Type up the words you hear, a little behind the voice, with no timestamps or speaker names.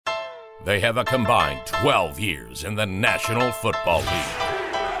They have a combined 12 years in the National Football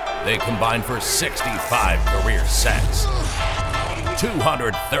League. They combined for 65 career sacks,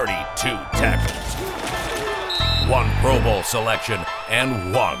 232 tackles, 1 Pro Bowl selection,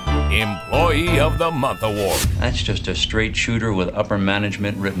 and 1 Employee of the Month award. That's just a straight shooter with upper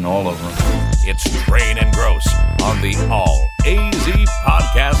management written all over him. It's Train and Gross on the All AZ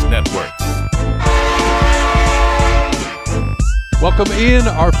Podcast Network. Welcome in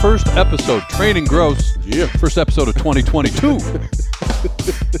our first episode, Train and Gross. Yeah. First episode of 2022.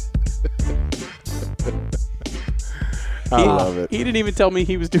 I love it. He didn't even tell me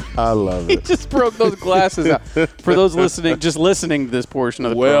he was doing. I love He it. just broke those glasses out. For those listening to this portion of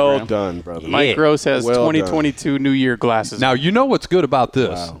the Well program. done, brother. Mike Gross has Well 2022 New Year glasses. Now, you know what's good about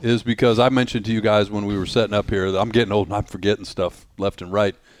this Wow. is because I mentioned to you guys when we were setting up here that I'm getting old and I'm forgetting stuff left and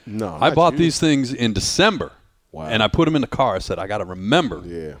right. No, I not bought you. these things in December, Wow. and I put them in the car. I said, I got to remember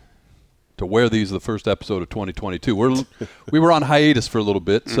Yeah. to wear these the first episode of 2022. We were on hiatus for a little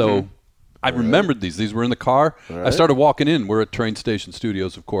bit, so I remembered these. These were in the car. I right. started walking in. We're at Train Station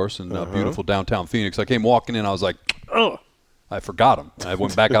Studios, of course, in beautiful downtown Phoenix. I came walking in. I was like, oh, I forgot them. I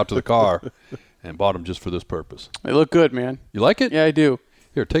went back out to the car and bought them just for this purpose. They look good, man. You like it? Yeah, I do.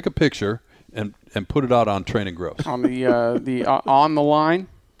 Here, take a picture and put it out on Train and Gross. On the on the line,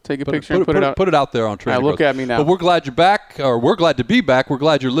 take a picture and put it out. Put it out there on Train and Look Gross. at me now. But we're glad you're back, or we're glad to be back. We're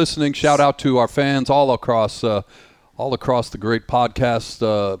glad you're listening. Shout out to our fans all across the great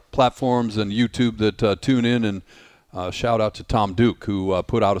podcast platforms and YouTube that tune in, and shout out to Tom Duke, who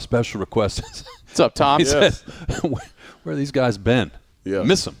put out a special request. What's up, Tom? He said, where these guys been? Yeah.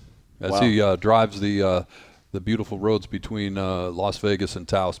 Miss them as Wow. he drives the beautiful roads between Las Vegas and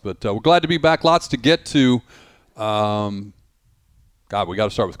Taos. But we're glad to be back. Lots to get to. God, we got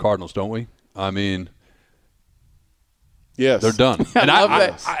to start with Cardinals, don't we? I mean, Yes. they're done. I And love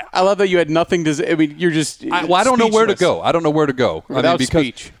that. I love that you had nothing to say. I mean, you're just. I don't know where to speechless. go. I don't know where to go. Without because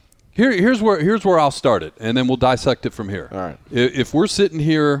speech. Here's where I'll start it, and then we'll dissect it from here. All right. If we're sitting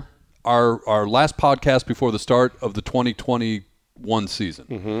here, our last podcast before the start of the 2021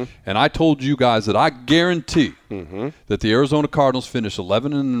 season, and I told you guys that I guarantee that the Arizona Cardinals finish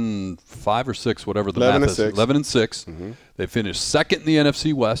 11-5 or 6, whatever the 11 math and is. 6. 11-6. They finish second in the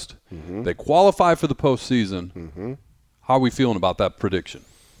NFC West. They qualify for the postseason. How are we feeling about that prediction?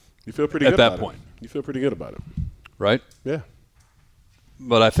 You feel pretty At good that about point. it. You feel pretty good about it. Right? Yeah.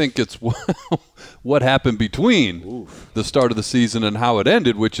 But I think it's what happened between the start of the season and how it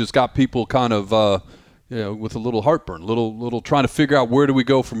ended, which has got people kind of with a little heartburn, little trying to figure out where do we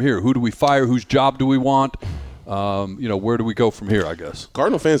go from here? Who do we fire? Whose job do we want? Where do we go from here, I guess.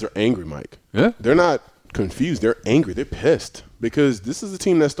 Cardinal fans are angry, Mike. Yeah. They're not confused. They're angry. They're pissed because this is a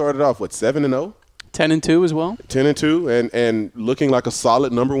team that started off, 7-0? 10-2 as well. 10-2 and looking like a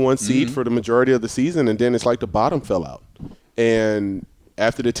solid number 1 seed for the majority of the season, and then it's like the bottom fell out. And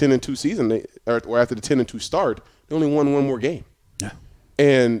after the 10-2 season, or after the 10-2 start, they only won 1 more game. Yeah.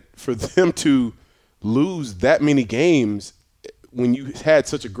 And for them to lose that many games when you had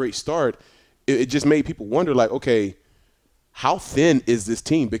such a great start, it just made people wonder, like, okay, how thin is this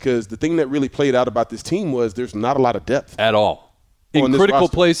team? Because the thing that really played out about this team was there's not a lot of depth. At all. In On this critical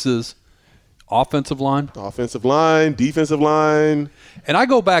roster. places, offensive line. Offensive line, defensive line. And I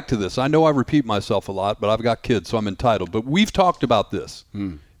go back to this. I know I repeat myself a lot, but I've got kids, so I'm entitled. But we've talked about this,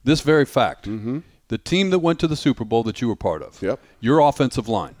 this very fact. The team that went to the Super Bowl that you were part of, Yep. your offensive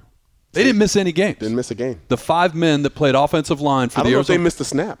line, they didn't miss any games. Didn't miss a game. The 5 men that played offensive line for I the don't know if they Arizona, missed a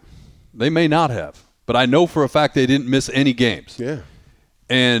snap. they may not have, but I know for a fact they didn't miss any games. Yeah.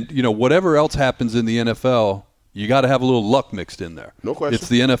 And, whatever else happens in the NFL, you got to have a little luck mixed in there. No question. It's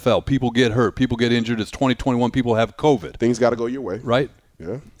the NFL. People get hurt. People get injured. It's 2021. People have COVID, Things got to go your way. right?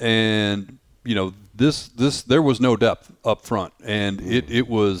 Yeah. And this there was no depth up front, and it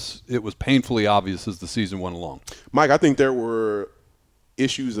was painfully obvious as the season went along. Mike, I think there were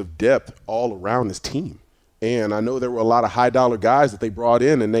issues of depth all around this team. And I know there were a lot of high-dollar guys that they brought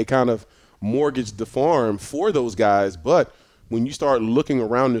in, and they kind of mortgaged the farm for those guys. But when you start looking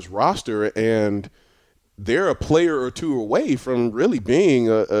around this roster, and they're a player or two away from really being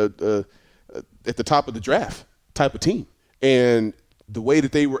at the top of the draft type of team. And the way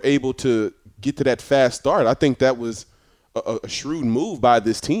that they were able to get to that fast start, I think that was a shrewd move by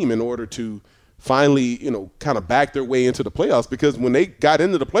this team in order to finally, kind of back their way into the playoffs, because when they got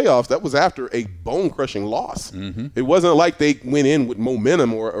into the playoffs, that was after a bone-crushing loss. It wasn't like they went in with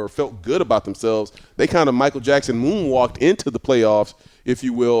momentum or felt good about themselves. They kind of Michael Jackson moonwalked into the playoffs, if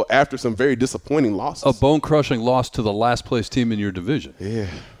you will, after some very disappointing losses. A bone-crushing loss to the last-place team in your division. Yeah.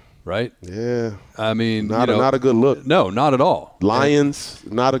 right? Yeah. I mean, Not a good look. No, not at all. Lions,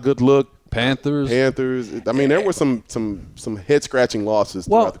 not a good look. Panthers. I mean, there were some head-scratching losses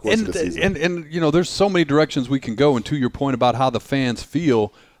throughout the course of the season. And there's so many directions we can go. And to your point about how the fans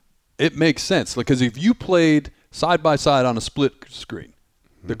feel, it makes sense. Because if you played side by side on a split screen,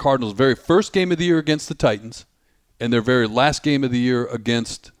 the Cardinals' very first game of the year against the Titans and their very last game of the year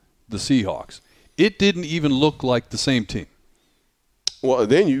against the Seahawks, it didn't even look like the same team. Well,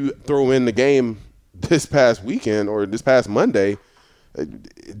 then you throw in the game this past weekend or this past Monday.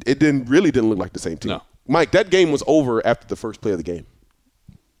 It didn't look like the same team. No. Mike, that game was over after the first play of the game.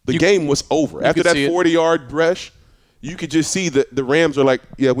 The game was over. After that 40-yard rush, you could just see the Rams are like,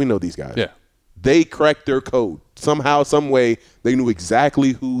 yeah, we know these guys. Yeah. They cracked their code. Somehow, some way, they knew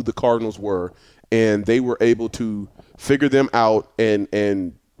exactly who the Cardinals were, and they were able to figure them out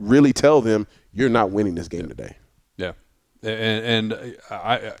and really tell them, you're not winning this game today. Yeah. And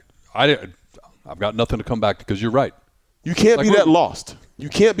I've got nothing to come back to because you're right. You can't be that lost. You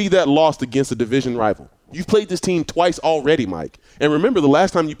can't be that lost against a division rival. You've played this team twice already, Mike. And remember, the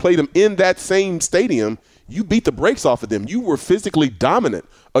last time you played them in that same stadium, you beat the brakes off of them. You were physically dominant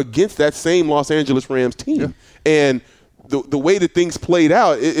against that same Los Angeles Rams team. Yeah. And the way that things played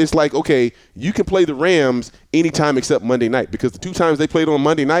out, it's like, okay, you can play the Rams anytime except Monday night, because the two times they played on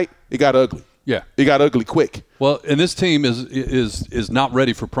Monday night, it got ugly. Yeah. It got ugly quick. Well, and this team is not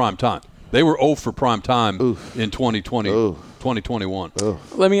ready for prime time. They were 0 for prime time in 2021.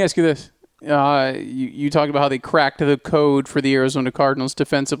 Let me ask you this. You talked about how they cracked the code for the Arizona Cardinals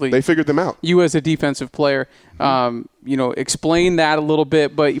defensively. They figured them out. You as a defensive player, explain that a little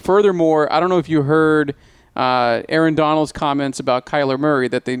bit. But furthermore, I don't know if you heard Aaron Donald's comments about Kyler Murray,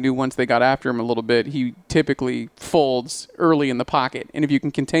 that they knew once they got after him a little bit, he typically folds early in the pocket. And if you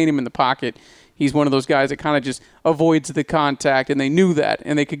can contain him in the pocket, he's one of those guys that kind of just avoids the contact, and they knew that,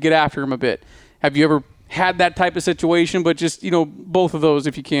 and they could get after him a bit. Have you ever had that type of situation? But just, both of those,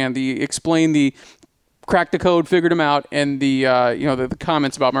 if you can, explain the crack the code, figured him out, and the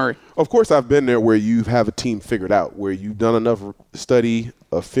comments about Murray. Of course, I've been there where you have a team figured out, where you've done enough study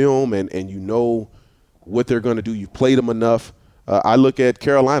of film and you know what they're going to do. You've played them enough. I look at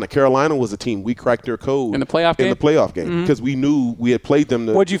Carolina. Carolina was a team. We cracked their code in the playoff game, because we knew we had played them.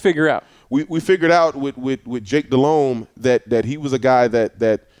 What'd you figure out? We figured out with Jake Delhomme that he was a guy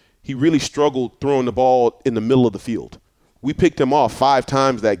that he really struggled throwing the ball in the middle of the field. We picked him off 5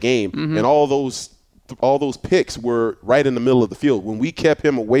 times that game, and all those picks were right in the middle of the field. When we kept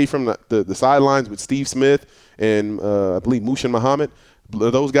him away from the sidelines with Steve Smith and I believe Mushin Muhammad,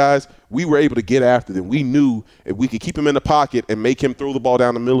 those guys, we were able to get after them. We knew if we could keep him in the pocket and make him throw the ball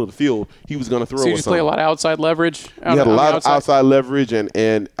down the middle of the field, he was going to throw us. So you just play a lot of outside leverage? We had a lot of outside leverage,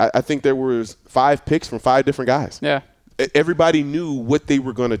 and I think there was 5 picks from 5 different guys. Yeah. Everybody knew what they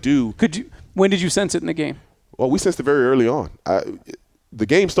were going to do. When did you sense it in the game? Well, we sensed it very early on. The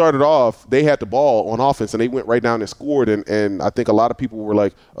game started off, they had the ball on offense, and they went right down and scored, and I think a lot of people were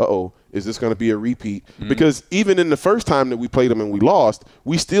like, uh-oh, is this going to be a repeat? Mm-hmm. Because even in the first time that we played them and we lost,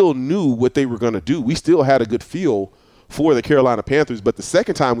 we still knew what they were going to do. We still had a good feel for the Carolina Panthers, but the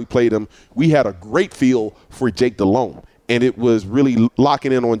second time we played them, we had a great feel for Jake Delhomme, and it was really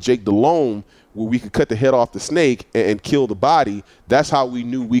locking in on Jake Delhomme where we could cut the head off the snake and kill the body. That's how we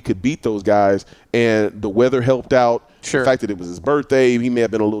knew we could beat those guys, and the weather helped out. Sure. The fact that it was his birthday, he may have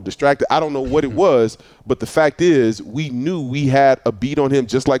been a little distracted. I don't know what it was, but the fact is we knew we had a beat on him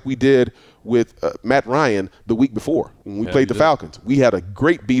just like we did with Matt Ryan the week before when we played the Falcons. We had a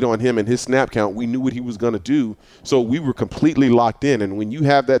great beat on him and his snap count. We knew what he was going to do, so we were completely locked in. And when you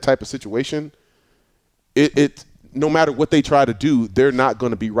have that type of situation, it no matter what they try to do, they're not going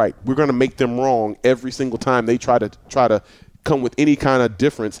to be right. We're going to make them wrong every single time they try to come with any kind of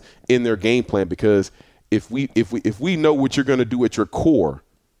difference in their game plan, because if we know what you're going to do at your core,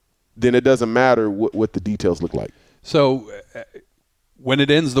 then it doesn't matter what the details look like. So when it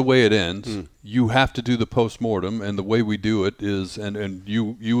ends the way it ends, you have to do the postmortem, and the way we do it is, and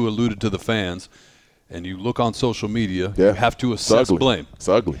you alluded to the fans, and you look on social media, you have to assess blame. It's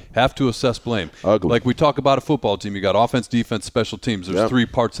ugly. Have to assess blame. Ugly. Like we talk about a football team, you got offense, defense, special teams. There's 3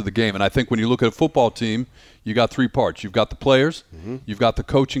 parts of the game, and I think when you look at a football team, you got 3 parts. You've got the players, you've got the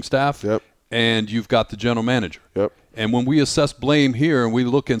coaching staff, and you've got the general manager. Yep. And when we assess blame here and we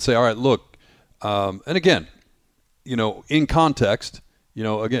look and say, all right, look, and again, in context,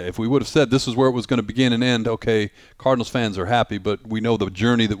 again, if we would have said this is where it was going to begin and end, okay, Cardinals fans are happy, but we know the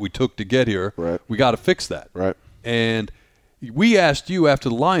journey that we took to get here. Right. We got to fix that. Right. And we asked you after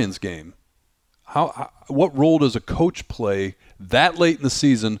the Lions game, what role does a coach play that late in the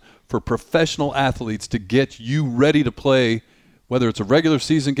season for professional athletes to get you ready to play whether it's a regular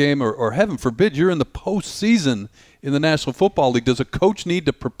season game or heaven forbid, you're in the postseason in the National Football League. Does a coach need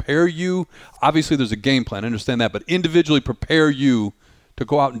to prepare you? Obviously, there's a game plan. I understand that. But individually prepare you to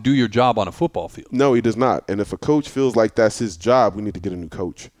go out and do your job on a football field? No, he does not. And if a coach feels like that's his job, we need to get a new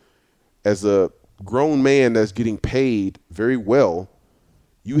coach. As a grown man that's getting paid very well,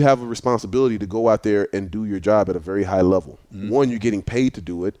 you have a responsibility to go out there and do your job at a very high level. One, you're getting paid to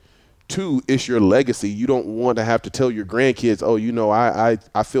do it. Two, it's your legacy. You don't want to have to tell your grandkids, oh, you know,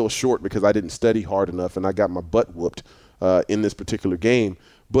 I feel short because I didn't study hard enough and I got my butt whooped in this particular game.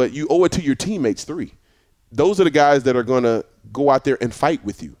 But you owe it to your teammates. Three, those are the guys that are going to go out there and fight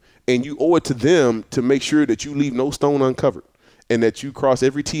with you. And you owe it to them to make sure that you leave no stone uncovered and that you cross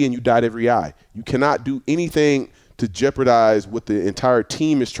every T and you dot every I. You cannot do anything to jeopardize what the entire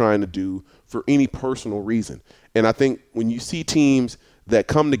team is trying to do for any personal reason. And I think when you see teams that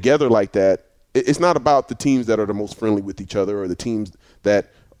come together like that, it's not about the teams that are the most friendly with each other or the teams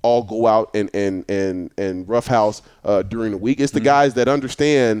that all go out and roughhouse during the week. It's the guys that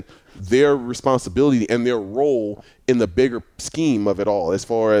understand their responsibility and their role in the bigger scheme of it all, as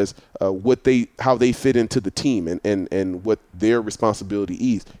far as how they fit into the team and what their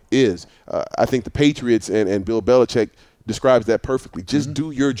responsibility is. I think the Patriots and Bill Belichick describes that perfectly. Just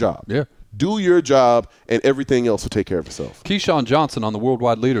do your job. Yeah. Do your job, and everything else will take care of itself. Keyshawn Johnson on the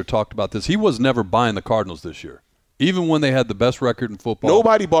Worldwide Leader talked about this. He was never buying the Cardinals this year, even when they had the best record in football.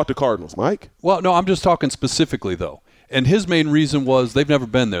 Nobody bought the Cardinals, Mike. Well, no, I'm just talking specifically, though. And his main reason was they've never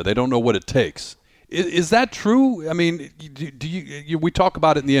been there. They don't know what it takes. Is that true? I mean, do you we talk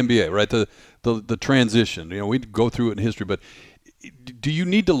about it in the NBA, right? The transition. You know, we go through it in history, but do you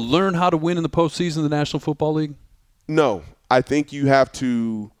need to learn how to win in the postseason of the National Football League? No, I think you have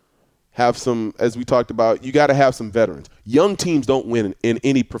to have some, as we talked about, you got to have some veterans. Young teams don't win in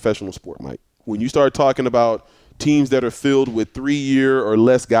any professional sport, Mike. When you start talking about teams that are filled with 3-year or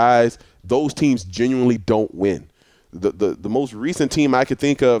less guys, those teams genuinely don't win. The most recent team I could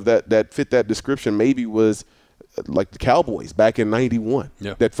think of that fit that description maybe was like the Cowboys back in '91,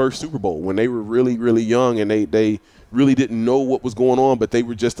 that first Super Bowl, when they were really, really young and they really didn't know what was going on, but they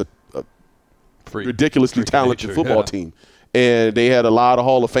were just a ridiculously talented football team. And they had a lot of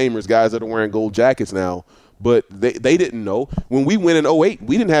Hall of Famers, guys that are wearing gold jackets now. But they didn't know. When we went in 2008,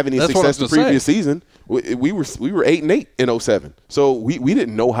 we didn't have any success the previous season. We were 8-8 in 2007. So we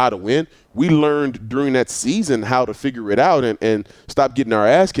didn't know how to win. We learned during that season how to figure it out and stop getting our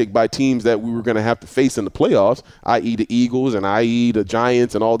ass kicked by teams that we were going to have to face in the playoffs, i.e. the Eagles and i.e. the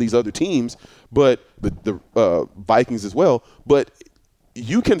Giants and all these other teams, but the Vikings as well. But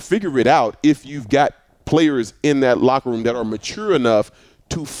you can figure it out if you've got players in that locker room that are mature enough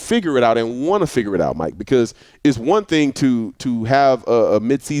to figure it out and want to figure it out, Mike, because it's one thing to have a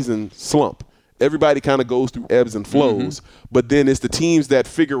midseason slump. Everybody kind of goes through ebbs and flows, but then it's the teams that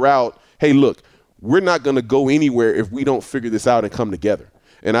figure out, hey, look, we're not going to go anywhere if we don't figure this out and come together.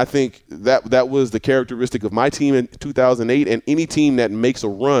 And I think that was the characteristic of my team in 2008, and any team that makes a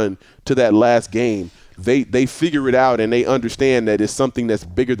run to that last game, they figure it out and they understand that it's something that's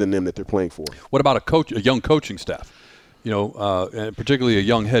bigger than them that they're playing for. What about a young coaching staff? You know, and particularly a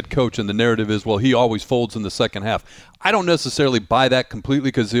young head coach, and the narrative is, well, he always folds in the second half. I don't necessarily buy that completely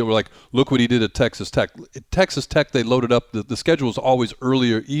because they were like, look what he did at Texas Tech. At Texas Tech, they loaded up. The schedule was always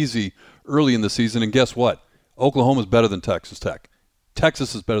early in the season, and guess what? Oklahoma's better than Texas Tech.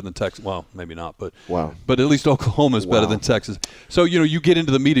 Texas is better than Texas. Well, maybe not, but But at least Oklahoma is better than Texas. So, you know, you get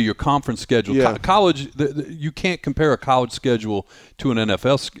into the meat of your conference schedule. Yeah. College, you can't compare a college schedule to an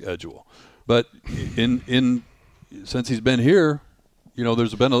NFL schedule. But since he's been here, you know,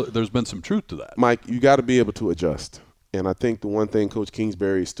 there's been some truth to that. Mike, you got to be able to adjust. And I think the one thing Coach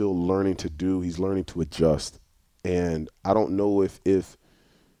Kingsbury is still learning to do, he's learning to adjust. And I don't know if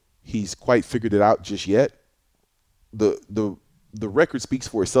he's quite figured it out just yet. The record speaks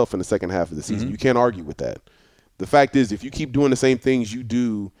for itself in the second half of the season. You can't argue with that. The fact is, if you keep doing the same things you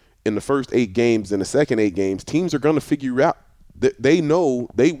do in the first 8 games and the second 8 games, teams are going to figure you out. They know,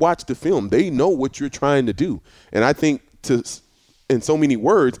 they watch the film. They know what you're trying to do. And I think in so many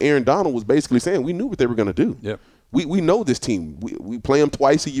words, Aaron Donald was basically saying we knew what they were going to do. Yep. We know this team. We play them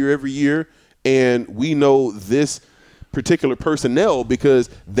twice a year every year, and we know this particular personnel because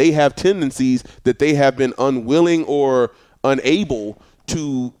they have tendencies that they have been unwilling or unable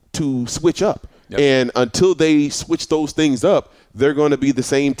to switch up. Yep. And until they switch those things up, they're going to be the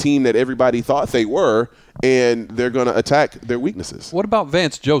same team that everybody thought they were, and they're going to attack their weaknesses. What about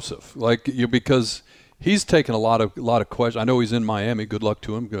Vance Joseph? Because he's taken a lot of questions. I know he's in Miami. Good luck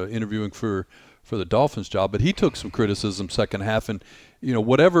to him interviewing for the Dolphins job, but he took some criticism second half. And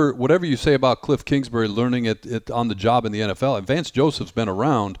whatever you say about Cliff Kingsbury learning it on the job in the NFL, and Vance Joseph's been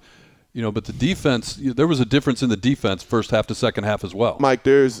around, but the defense, there was a difference in the defense first half to second half as well. Mike,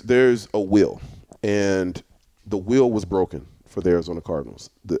 there's a will, and the will was broken for the Arizona Cardinals.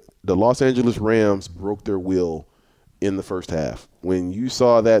 The Los Angeles Rams broke their will in the first half. When you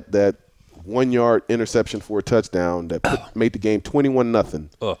saw that 1-yard interception for a touchdown that made the game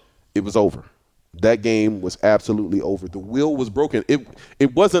 21-0, it was over. That game was absolutely over. The will was broken.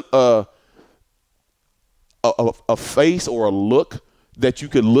 It wasn't a face or a look that you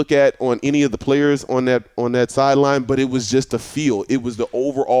could look at on any of the players on that sideline, but it was just a feel. It was the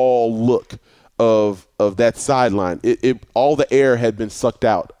overall look of that sideline. All the air had been sucked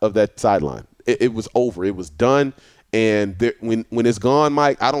out of that sideline. It was over. It was done. And when it's gone,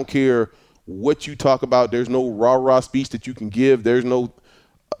 Mike, I don't care what you talk about. There's no rah-rah speech that you can give. There's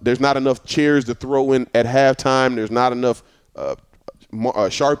not enough chairs to throw in at halftime. There's not enough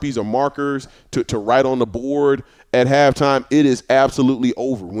Sharpies or markers to write on the board at halftime. It is absolutely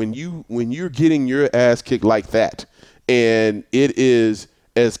over. When you're getting your ass kicked like that, and it is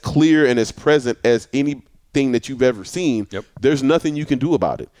as clear and as present as anything that you've ever seen, there's nothing you can do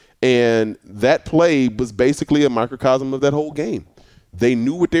about it. And that play was basically a microcosm of that whole game. They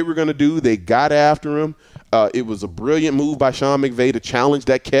knew what they were going to do. They got after him. It was a brilliant move by Sean McVay to challenge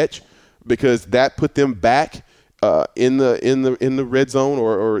that catch, because that put them back in the red zone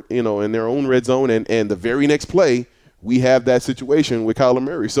or in their own red zone. And the very next play, we have that situation with Kyler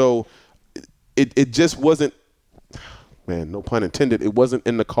Murray. So it just wasn't, man, no pun intended, it wasn't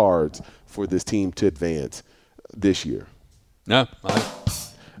in the cards for this team to advance this year. No,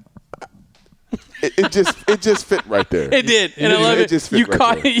 It just fit right there. It did, and I love it. Just fit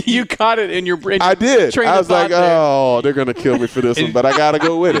You caught it in your brain. I did. I was like, they're gonna kill me for this one, but I gotta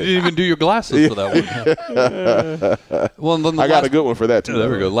go with it. You didn't even do your glasses for that one. Well, I got a good one for that too. There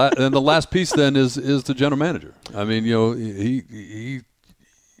we go. And the last piece then is the general manager. I mean, he.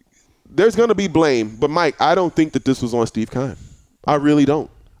 There's gonna be blame, but Mike, I don't think that this was on Steve Keim. I really don't.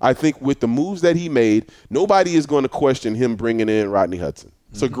 I think with the moves that he made, nobody is going to question him bringing in Rodney Hudson.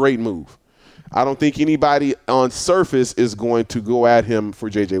 It's a great move. I don't think anybody on surface is going to go at him for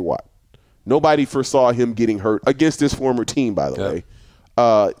J.J. Watt. Nobody foresaw him getting hurt against his former team, by the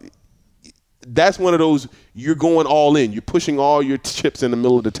way. That's one of those, you're going all in. You're pushing all your chips in the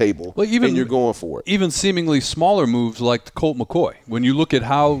middle of the table, and you're going for it. Even seemingly smaller moves like Colt McCoy. When you look at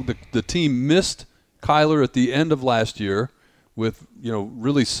how the team missed Kyler at the end of last year with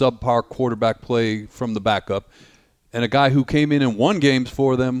really subpar quarterback play from the backup, and a guy who came in and won games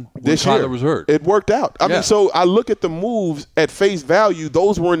for them when Kyler was hurt. It worked out. I mean, so I look at the moves at face value.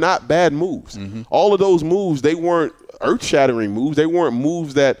 Those were not bad moves. Mm-hmm. All of those moves, they weren't earth-shattering moves. They weren't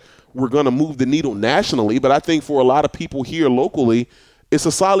moves that were going to move the needle nationally. But I think for a lot of people here locally, it's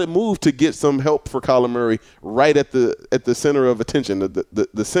a solid move to get some help for Kyler Murray right at the center of attention,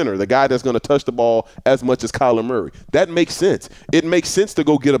 the center, the guy that's going to touch the ball as much as Kyler Murray. That makes sense. It makes sense to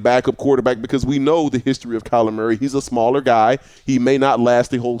go get a backup quarterback because we know the history of Kyler Murray. He's a smaller guy. He may not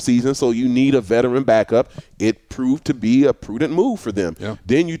last the whole season, so you need a veteran backup. It proved to be a prudent move for them. Yeah.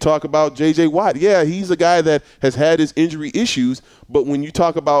 Then you talk about J.J. Watt. Yeah, he's a guy that has had his injury issues, but when you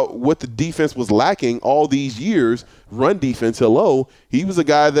talk about what the defense was lacking all these years, run defense, he was a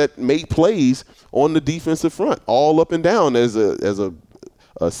guy that made plays on the defensive front, all up and down as a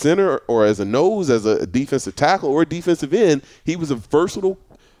center or as a nose, as a defensive tackle or a defensive end. He was a versatile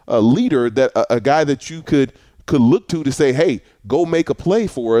leader, that a guy that you could look to say, hey, go make a play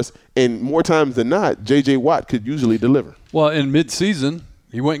for us. And more times than not, J.J. Watt could usually deliver. Well, in midseason,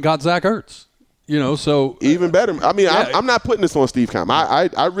 he went and got Zach Ertz. So even better. I mean, yeah. I'm not putting this on Steve Keim.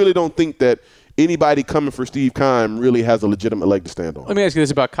 I really don't think that anybody coming for Steve Keim really has a legitimate leg to stand on. Let me ask you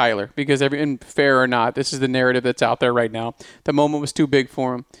this about Kyler, because and fair or not, this is the narrative that's out there right now. The moment was too big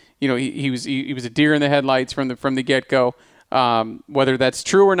for him. He was a deer in the headlights from the get-go. Whether that's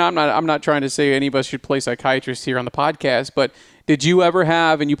true or not, I'm not trying to say any of us should play psychiatrists here on the podcast, but did you ever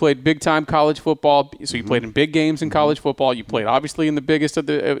have, and you played big-time college football, so you played in big games in college football, you played obviously in the biggest of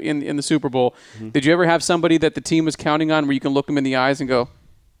in the Super Bowl. Mm-hmm. Did you ever have somebody that the team was counting on where you can look them in the eyes and go,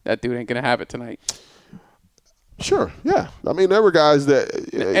 that dude ain't going to have it tonight? Sure, yeah. I mean, there were guys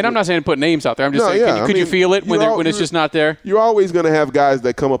that... and I'm not saying to put names out there. I'm just saying, could you feel it when it's just not there? You're always going to have guys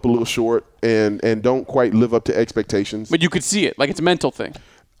that come up a little short and don't quite live up to expectations. But you could see it. Like, it's a mental thing.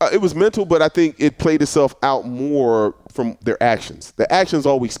 It was mental, but I think it played itself out more from their actions. The actions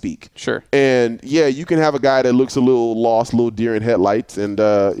always speak. Sure. And, yeah, you can have a guy that looks a little lost, a little deer in headlights, and,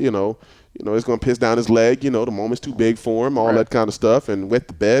 it's going to piss down his leg. The moment's too big for him, all that kind of stuff, and wet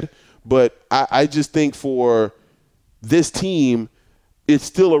the bed. But I just think for this team, it's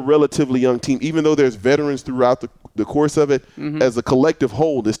still a relatively young team. Even though there's veterans throughout the course of it, as a collective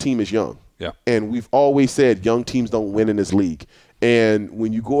whole, this team is young. Yeah. And we've always said young teams don't win in this league. And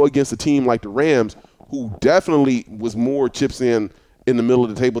when you go against a team like the Rams, who definitely was more chips in the middle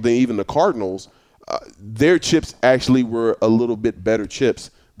of the table than even the Cardinals, their chips actually were a little bit better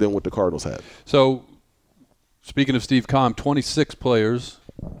chips than what the Cardinals had. So, speaking of Steve Keim, 26 players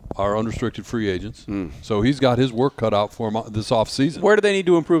are unrestricted free agents. So he's got his work cut out for him this offseason. Where do they need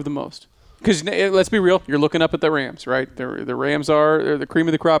to improve the most? Because let's be real, you're looking up at the Rams, right? The Rams they're the cream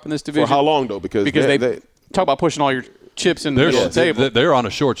of the crop in this division. For how long, though? Because they talk about pushing all your chips in the middle of the table. They're on a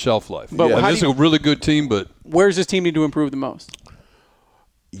short shelf life. But this is a really good team, but where's this team need to improve the most?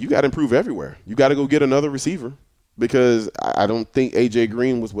 You got to improve everywhere. You got to go get another receiver because I don't think A.J.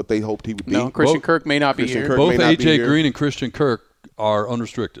 Green was what they hoped he would be. No, Christian Kirk may not be here. Both A.J. Green and Christian Kirk are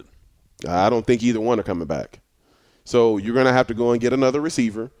unrestricted. I don't think either one are coming back. So you're going to have to go and get another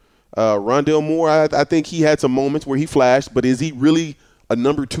receiver. Rondale Moore, I think he had some moments where he flashed, but is he really a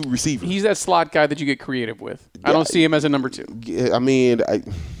number 2 receiver? He's that slot guy that you get creative with. I don't see him as a number 2. I mean,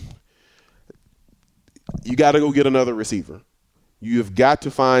 you got to go get another receiver. You've got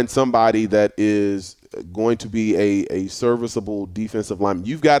to find somebody that is going to be a serviceable defensive lineman.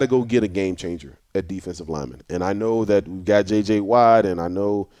 You've got to go get a game changer at defensive lineman. And I know that we've got J.J. Watt, and I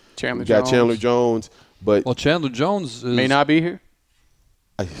know we've got Chandler Jones. But Chandler Jones may not be here.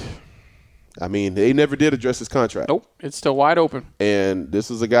 I mean, they never did address his contract. Nope, it's still wide open. And this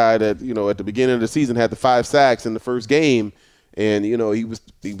is a guy that, at the beginning of the season had the 5 sacks in the first game, and he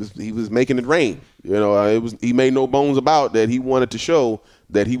was making it rain. He made no bones about that. He wanted to show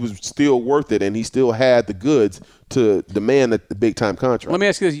that he was still worth it, and he still had the goods to demand the big time contract. Let me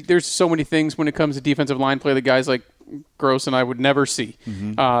ask you this: there's so many things when it comes to defensive line play that guys like Gross and I would never see.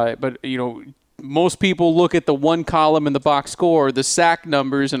 But most people look at the one column in the box score, the sack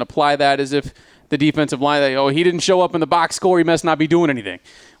numbers, and apply that as if the defensive line, he didn't show up in the box score, he must not be doing anything.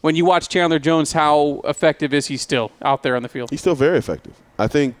 When you watch Chandler Jones, how effective is he still out there on the field? He's still very effective. I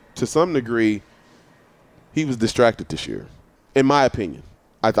think to some degree he was distracted this year, in my opinion.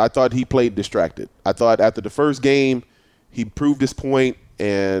 I thought he played distracted. I thought after the first game he proved his point,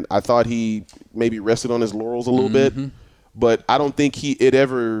 and I thought he maybe rested on his laurels a little bit. But I don't think it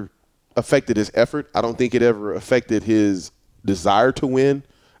ever affected his effort. I don't think it ever affected his desire to win.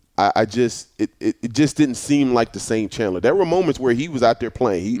 It just didn't seem like the same Chandler. There were moments where he was out there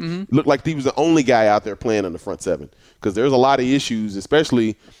playing. He looked like he was the only guy out there playing in the front 7 because there's a lot of issues,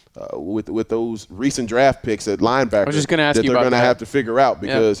 especially with those recent draft picks at linebacker. I was just going to ask you about that. They're going to have to figure out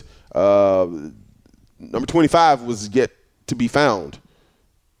because number 25 was yet to be found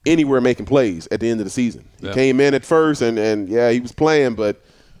anywhere making plays at the end of the season. He came in at first and he was playing, but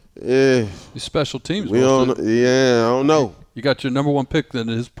these special teams. I don't know. You got your number 1 pick, then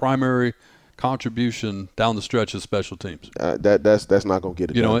his primary contribution down the stretch is special teams. That's not going to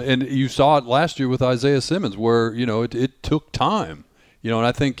get it done. And you saw it last year with Isaiah Simmons where, it took time. And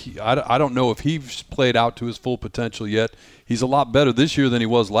I think I don't know if he's played out to his full potential yet. He's a lot better this year than he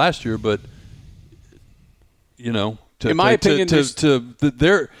was last year, but in my opinion,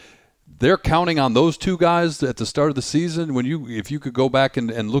 they're counting on those 2 guys at the start of the season. If you could go back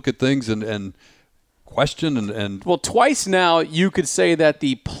and look at things and question and well, twice now you could say that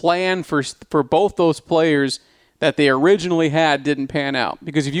the plan for both those players that they originally had didn't pan out.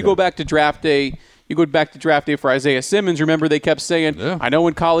 Because if you go back to draft day, for Isaiah Simmons. Remember, they kept saying, I know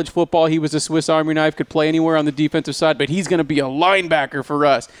in college football he was a Swiss Army knife, could play anywhere on the defensive side, but he's going to be a linebacker for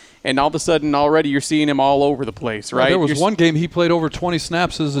us. And all of a sudden, already you're seeing him all over the place, right? There was one game he played over 20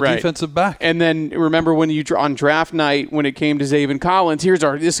 snaps as a defensive back. And then remember when on draft night, when it came to Zaven Collins,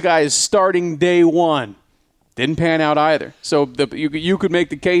 this guy is starting day 1. Didn't pan out either. So you could make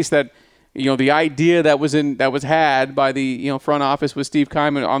the case that the idea that was had by the front office with Steve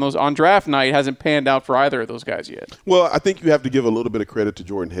Keim on draft night hasn't panned out for either of those guys yet. Well, I think you have to give a little bit of credit to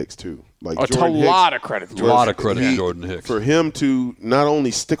Jordan Hicks too. A lot of credit to Jordan Hicks. For him to not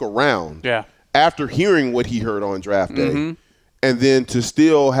only stick around after hearing what he heard on draft day, and then to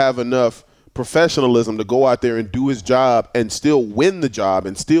still have enough professionalism to go out there and do his job and still win the job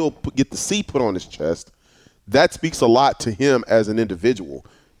and still get the C put on his chest, that speaks a lot to him as an individual.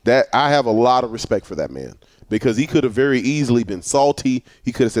 That I have a lot of respect for that man because he could have very easily been salty.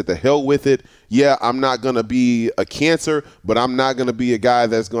 He could have said, the hell with it. Yeah, I'm not going to be a cancer, but I'm not going to be a guy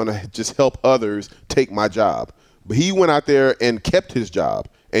that's going to just help others take my job. But he went out there and kept his job,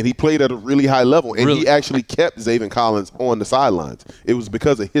 and he played at a really high level, and he actually kept Zaven Collins on the sidelines. It was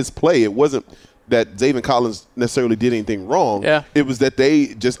because of his play. It wasn't that Zaven Collins necessarily did anything wrong. Yeah. It was that they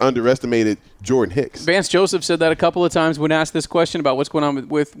just underestimated Jordan Hicks. Vance Joseph said that a couple of times when asked this question about what's going on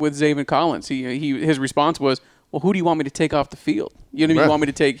with Zaven Collins. His response was, well, who do you want me to take off the field? You know what I mean? Right.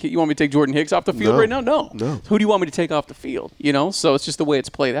 You want me to take Jordan Hicks off the field right now? No. Who do you want me to take off the field? So it's just the way it's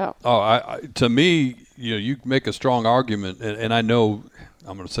played out. To me, you make a strong argument, and I know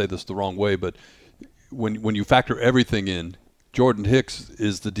I'm going to say this the wrong way, but when you factor everything in, Jordan Hicks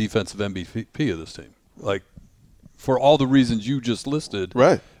is the defensive MVP of this team. Like, for all the reasons you just listed.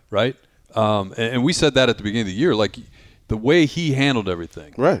 Right. Right? And we said that at the beginning of the year. Like, the way he handled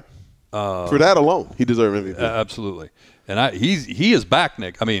everything. Right. For that alone, he deserves MVP. Absolutely. And he is back,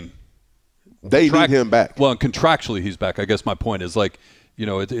 Nick. I mean, they need him back. Well, and contractually he's back. I guess my point is, like,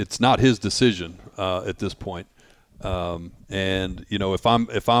 it's not his decision at this point. And if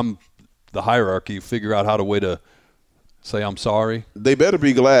I'm the hierarchy, figure out how to way to say I'm sorry. They better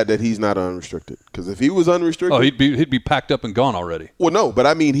be glad that he's not unrestricted, because if he was unrestricted, he'd be packed up and gone already. Well, no, but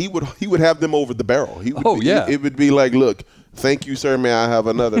I mean, he would have them over the barrel. It would be like, look, thank you, sir. May I have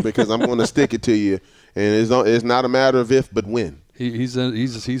another? Because I'm going to stick it to you, and it's not a matter of if, but when. He's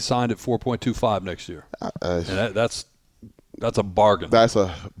signed at 4.25 next year, and that's a bargain. That's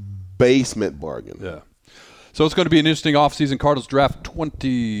a basement bargain. Yeah. So it's going to be an interesting offseason. Cardinals draft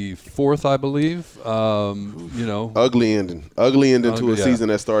 24th, I believe. Ugly ending to a season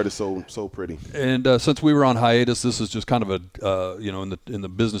that started so pretty. And since we were on hiatus, this is just kind of a in the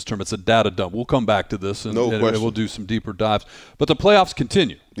business term, it's a data dump. We'll come back to this and we'll do some deeper dives. But the playoffs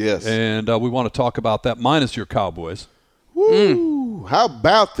continue. Yes. And we want to talk about that minus your Cowboys. Woo! How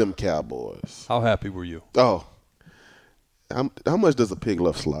about them Cowboys? How happy were you? Oh, how much does a pig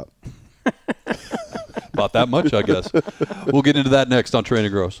love slop? About that much, I guess. We'll get into that next on Train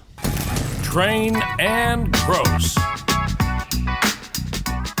and Gross. Train and Gross. I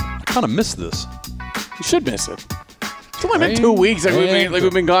kind of missed this. You should miss it. It's only been 2 weeks.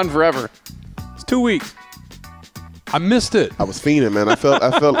 We've been gone forever. It's 2 weeks. I missed it. I was fiending, man. I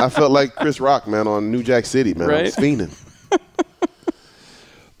felt like Chris Rock, man, on New Jack City, man. Right? I was fiending.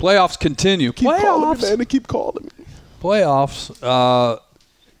 Playoffs continue. Keep calling me, man. They keep calling me. Playoffs.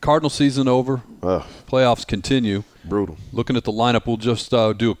 Cardinal season over. Playoffs continue. Brutal. Looking at the lineup, we'll just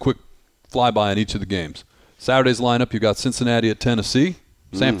do a quick flyby on each of the games. Saturday's lineup, you got Cincinnati at Tennessee,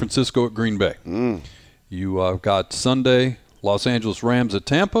 San Francisco at Green Bay. You got Sunday, Los Angeles Rams at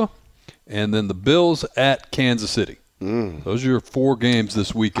Tampa, and then the Bills at Kansas City. Those are your 4 games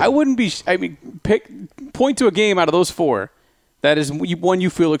this weekend. Point to a game out of those 4 that is one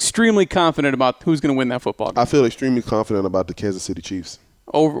you feel extremely confident about who's going to win that football game. I feel extremely confident about the Kansas City Chiefs.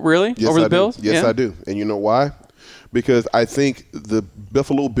 Over really? Yes, Over the I Bills? Do. Yes, I do. And you know why? Because I think the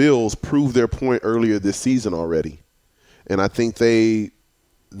Buffalo Bills proved their point earlier this season already. And I think they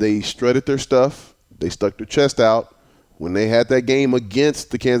strutted their stuff. They stuck their chest out when they had that game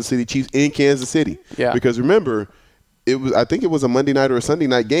against the Kansas City Chiefs in Kansas City. Yeah. Because remember, I think it was a Monday night or a Sunday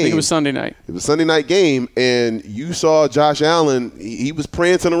night game. I think it was Sunday night. It was a Sunday night game, and you saw Josh Allen. He was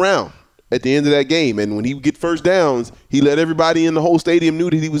prancing around at the end of that game. And when he would get first downs, he let everybody in the whole stadium knew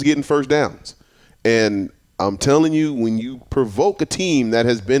that he was getting first downs. And I'm telling you, when you provoke a team that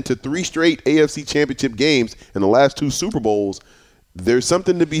has been to 3 straight AFC championship games in the last 2 Super Bowls, there's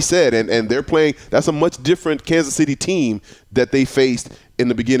something to be said. And they're playing – that's a much different Kansas City team that they faced in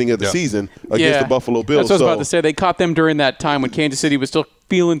the beginning of the season against the Buffalo Bills. That's what I was about to say. They caught them during that time when Kansas City was still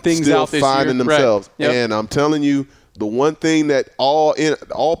feeling things out this year. Still finding themselves. Right. Yep. And I'm telling you, the one thing that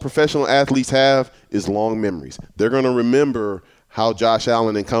all professional athletes have is long memories. They're going to remember how Josh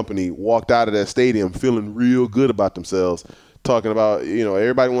Allen and company walked out of that stadium feeling real good about themselves, talking about,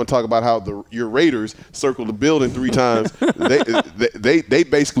 everybody want to talk about how your Raiders circled the building 3 times. they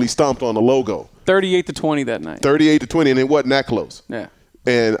basically stomped on the logo. 38-20 that night. 38-20, and it wasn't that close. Yeah.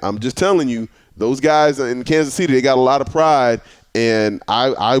 And I'm just telling you, those guys in Kansas City, they got a lot of pride. And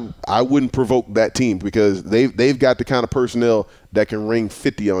I wouldn't provoke that team because they've got the kind of personnel that can ring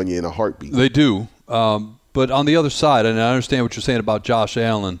 50 on you in a heartbeat. They do. But on the other side, and I understand what you're saying about Josh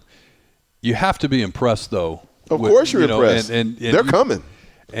Allen, you have to be impressed, though. Of course you're impressed. And they're coming.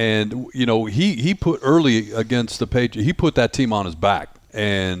 And, he put early against the Patriots, he put that team on his back.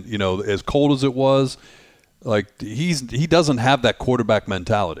 And, as cold as it was, like he doesn't have that quarterback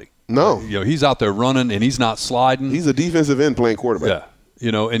mentality. No. He's out there running and he's not sliding. He's a defensive end playing quarterback.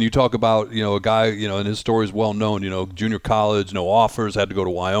 And you talk about, a guy, and his story is well known, junior college, no offers, had to go to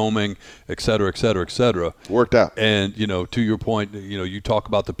Wyoming, et cetera, et cetera, et cetera. Worked out. And, to your point, you talk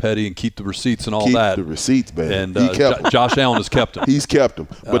about the petty and keep the receipts and all keep that. The receipts, man. And he kept them. Josh Allen has kept them. He's kept them.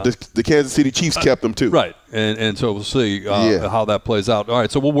 But the Kansas City Chiefs kept them too. Right. And so we'll see how that plays out. All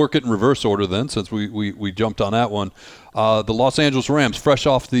right, so we'll work it in reverse order then, since we jumped on that one. The Los Angeles Rams, fresh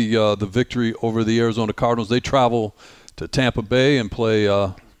off the victory over the Arizona Cardinals, they travel to Tampa Bay and play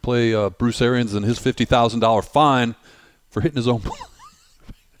Bruce Arians and his $50,000 fine for hitting his own.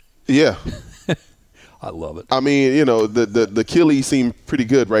 Yeah. I love it. I mean, the Achilles seemed pretty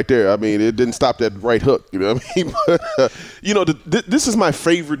good right there. I mean, it didn't stop that right hook. You know what I mean? But, this is my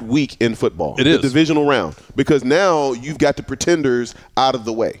favorite week in football. It is. The divisional round. Because now you've got the pretenders out of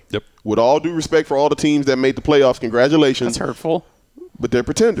the way. Yep. With all due respect for all the teams that made the playoffs, congratulations. That's hurtful. But they're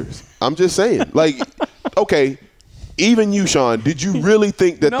pretenders. I'm just saying. Okay, even you, Sean, did you really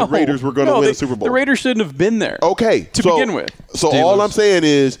think that the Raiders were going to win the Super Bowl? The Raiders shouldn't have been there. Okay. To begin with. So Steelers. all I'm saying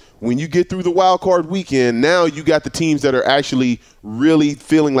is when you get through the wild card weekend, now you got the teams that are actually really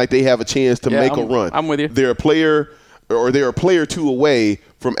feeling like they have a chance to make a run. I'm with you. They're a player or two away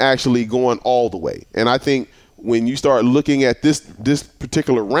from actually going all the way. And I think when you start looking at this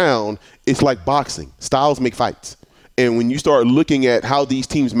particular round, it's like boxing. Styles make fights. And when you start looking at how these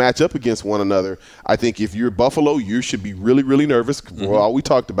teams match up against one another, I think if you're Buffalo, you should be really, really nervous for all we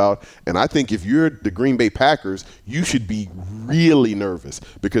talked about. And I think if you're the Green Bay Packers, you should be really nervous.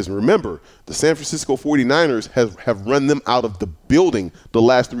 Because remember, the San Francisco 49ers have run them out of the building the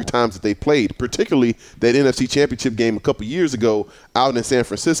last 3 times that they played, particularly that NFC Championship game a couple years ago out in San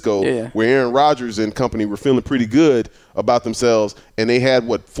Francisco where Aaron Rodgers and company were feeling pretty good about themselves, and they had,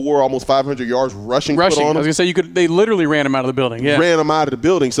 4 almost 500 yards rushing put on them? I was going to say, they literally ran him out of the building. Yeah. Ran them out of the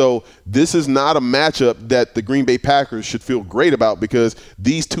building. So this is not a matchup that the Green Bay Packers should feel great about because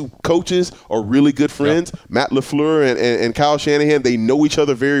these two coaches are really good friends. Yep. Matt LaFleur and Kyle Shanahan, they know each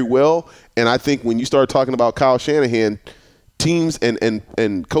other very well. And I think when you start talking about Kyle Shanahan, teams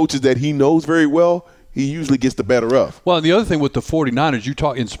and coaches that he knows very well, he usually gets the better of. Well, and the other thing with the 49ers, you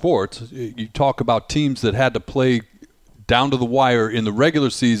talk in sports, you talk about teams that had to play down to the wire in the regular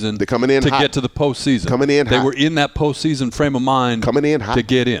season They're coming in to hot. get to the postseason. They hot. were in that postseason frame of mind coming in hot. to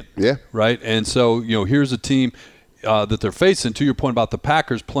get in. Yeah. Right? And so, know, here's a team that they're facing, to your point about the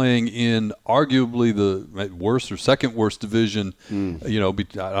Packers playing in arguably the worst or second worst division, I don't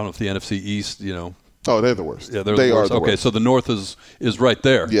know if the NFC East, Oh, they're the worst. Yeah, they the worst. worst. Okay, so the North is right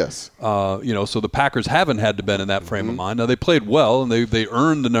there. Yes. So the Packers haven't had to been in that frame of mind. Now, they played well, and they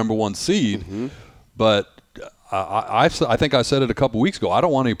earned the number 1 seed, but I think I said it a couple weeks ago. I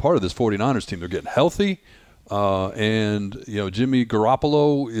don't want any part of this 49ers team. They're getting healthy, and Jimmy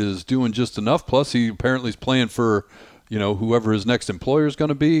Garoppolo is doing just enough. Plus, he apparently is playing for whoever his next employer is going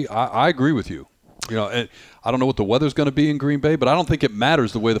to be. I agree with you. And I don't know what the weather's going to be in Green Bay, but I don't think it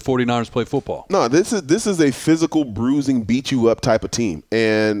matters the way the 49ers play football. No, this is a physical, bruising, beat you up type of team,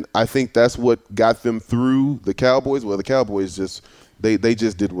 and I think that's what got them through the Cowboys. Well, the Cowboys just. They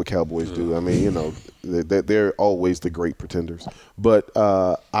just did what Cowboys do. I mean, they're always the great pretenders. But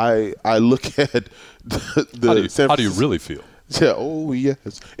I look at How do you really feel? Yeah, oh,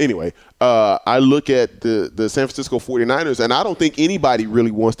 yes. Anyway, I look at the San Francisco 49ers, and I don't think anybody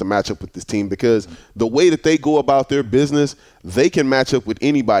really wants to match up with this team because the way that they go about their business, they can match up with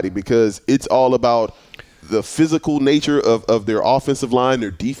anybody because it's all about the physical nature of their offensive line,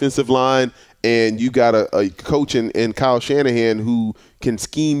 their defensive line, and you got a coach in Kyle Shanahan who can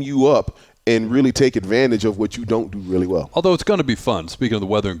scheme you up and really take advantage of what you don't do really well. Although it's going to be fun, speaking of the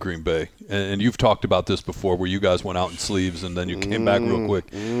weather in Green Bay, and you've talked about this before where you guys went out in sleeves and then you came back real quick.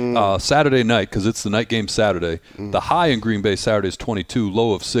 Saturday night, because it's the night game Saturday, the high in Green Bay Saturday is 22,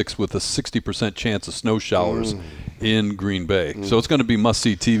 low of 6 with a 60% chance of snow showers in Green Bay. So it's going to be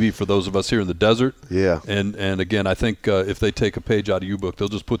must-see TV for those of us here in the desert. Yeah. And again, I think if they take a page out of your book, they'll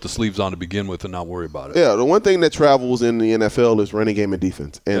just put the sleeves on to begin with and not worry about it. Yeah, the one thing that travels in the NFL is running game and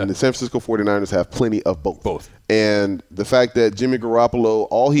defense. And the San Francisco 49ers have plenty of both. Both. And the fact that Jimmy Garoppolo,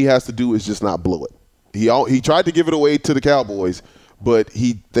 all he has to do is just not blow it. He tried to give it away to the Cowboys, but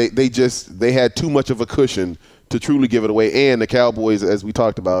they had too much of a cushion to truly give it away. And the Cowboys, as we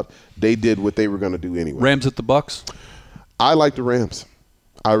talked about, they did what they were going to do anyway. Rams at the Bucks? I like the Rams.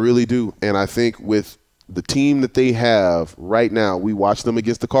 I really do. And I think with the team that they have right now, we watched them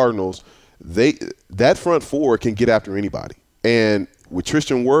against the Cardinals, that front four can get after anybody. And with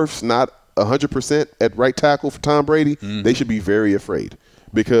Tristan Wirfs not 100% at right tackle for Tom Brady, they should be very afraid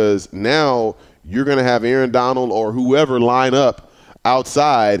because now you're going to have Aaron Donald or whoever line up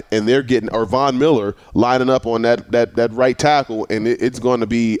outside, and they're getting, or Von Miller lining up on that right tackle, and it's going to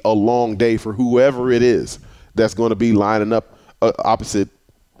be a long day for whoever it is that's going to be lining up opposite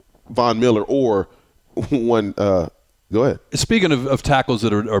Von Miller or one. Go ahead. Speaking of tackles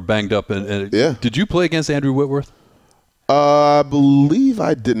that are banged up, did you play against Andrew Whitworth? I believe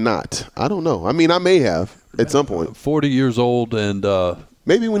I did not. I don't know. I mean, I may have at some point. 40 years old, and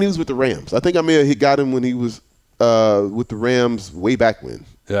maybe when he was with the Rams. I think I may have got him when he was with the Rams way back when.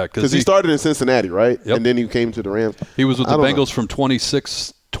 Yeah, because he started in Cincinnati, right? Yep. And then he came to the Rams. He was with the Bengals from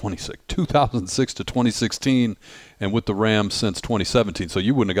 2006 to 2016, and with the Rams since 2017. So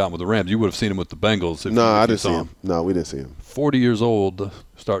you wouldn't have gotten with the Rams. You would have seen him with the Bengals. No, I didn't see him. No, we didn't see him. 40 years old,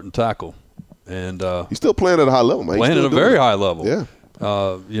 starting tackle. And he's still playing at a high level, man. Playing at a very high level. Yeah.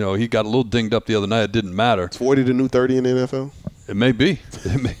 He got a little dinged up the other night. It didn't matter. Is 40 the new 30 in the NFL? It may be.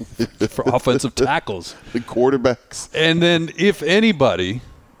 For offensive tackles. The quarterbacks. And then if anybody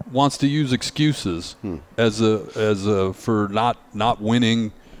wants to use excuses as a for not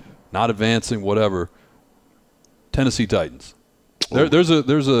winning, not advancing, whatever, Tennessee Titans. There's a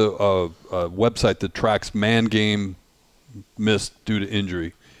website that tracks man game missed due to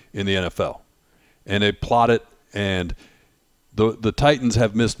injury in the NFL. And they plot it, and the Titans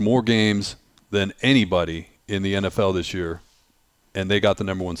have missed more games than anybody in the NFL this year, and they got the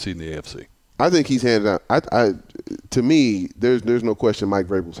number 1 seed in the AFC. I think he's hands down. To me, there's no question Mike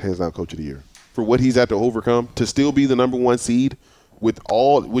Vrabel's hands down coach of the year for what he's had to overcome to still be the number 1 seed with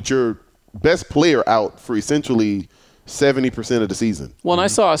your best player out for essentially 70% of the season. Well, and I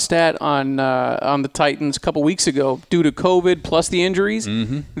saw a stat on the Titans a couple weeks ago. Due to COVID plus the injuries,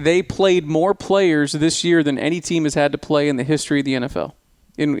 they played more players this year than any team has had to play in the history of the NFL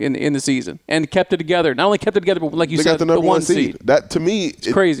in the season, and kept it together. Not only kept it together, but like you said, got the number 1 seed. That to me,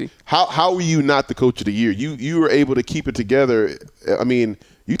 it's crazy. How are you not the coach of the year? You were able to keep it together. I mean,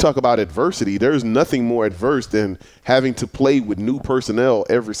 you talk about adversity. There's nothing more adverse than having to play with new personnel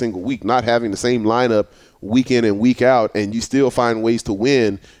every single week, not having the same lineup week in and week out, and you still find ways to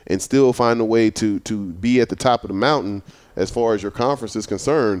win and still find a way to be at the top of the mountain as far as your conference is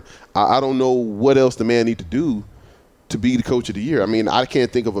concerned. I don't know what else the man need to do to be the coach of the year. I mean, I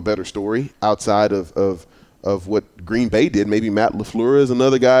can't think of a better story outside of what Green Bay did. Maybe Matt LaFleur is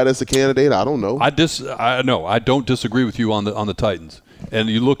another guy that's a candidate. I don't know. I don't disagree with you on the Titans. And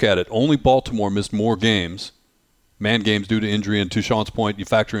you look at it, only Baltimore missed more games, man games due to injury, and to Sean's point, you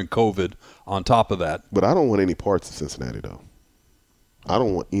factor in COVID on top of that. But I don't want any parts of Cincinnati, though. I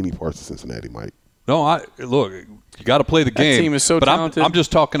don't want any parts of Cincinnati, Mike. No, look, you got to play the game. That team is so talented. I'm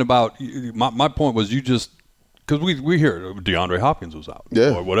just talking about my point was you just because we hear DeAndre Hopkins was out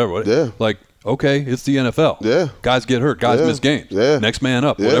or whatever. Yeah. Like, okay, it's the NFL. Yeah. Guys get hurt. Guys miss games. Yeah. Next man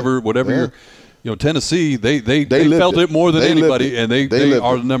up. Yeah. Whatever you're. Tennessee, they felt it more than anybody, and they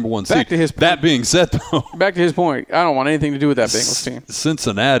are the number 1 seed. Back to his point. That being said, though. Back to his point, I don't want anything to do with that Bengals team.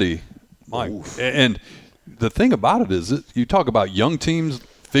 Cincinnati, Mike. And the thing about it is you talk about young teams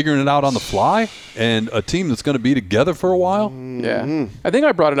figuring it out on the fly and a team that's going to be together for a while. Yeah. I think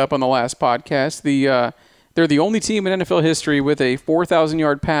I brought it up on the last podcast. They're the only team in NFL history with a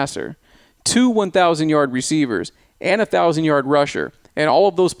 4,000-yard passer, 2 1,000-yard receivers, and a 1,000-yard rusher. And all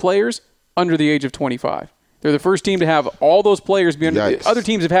of those players under the age of 25. They're the first team to have all those players be under. Other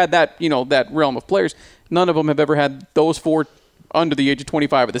teams have had that, that realm of players. None of them have ever had those 4 under the age of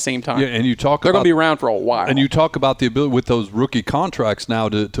 25 at the same time. Yeah, and they're going to be around for a while. And you talk about the ability with those rookie contracts now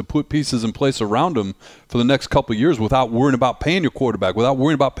to put pieces in place around them for the next couple of years without worrying about paying your quarterback, without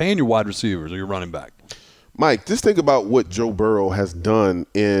worrying about paying your wide receivers or your running back. Mike, just think about what Joe Burrow has done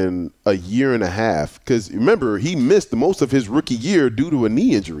in a year and a half. Because remember, he missed most of his rookie year due to a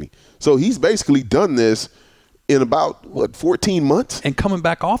knee injury. So he's basically done this in about, 14 months? And coming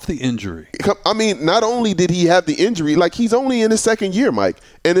back off the injury. I mean, not only did he have the injury, he's only in his second year, Mike.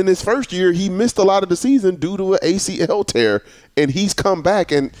 And in his first year, he missed a lot of the season due to an ACL tear. And he's come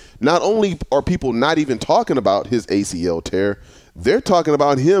back. And not only are people not even talking about his ACL tear, they're talking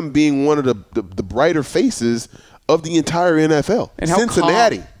about him being one of the brighter faces of the entire NFL. And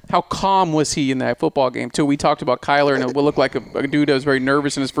Cincinnati. How calm was he in that football game, too? We talked about Kyler, and it would look like a dude that was very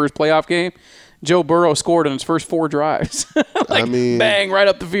nervous in his first playoff game. Joe Burrow scored on his first 4 drives. Bang, right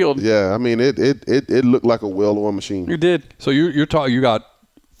up the field. Yeah, I mean, it looked like a well-oiled machine. You did. So you're talking. You got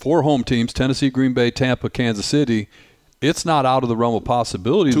 4 home teams: Tennessee, Green Bay, Tampa, Kansas City. It's not out of the realm of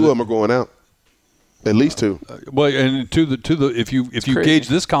possibility. 2 of them are going out. At least 2. Well, and if you gauge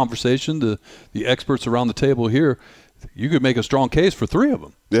this conversation, the experts around the table here, you could make a strong case for 3 of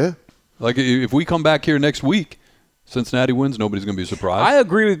them. Yeah. Like if we come back here next week, Cincinnati wins, nobody's going to be surprised. I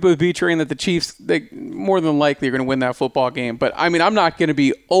agree with B-Train that the Chiefs, they more than likely are going to win that football game. But, I mean, I'm not going to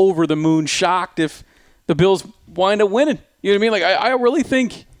be over the moon shocked if the Bills wind up winning. You know what I mean? Like, I really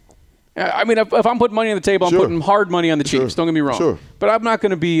think – I mean, if I'm putting money on the table, I'm putting hard money on the Chiefs. Don't get me wrong. But I'm not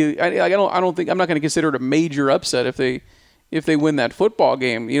going to be – I don't think – I'm not going to consider it a major upset if they win that football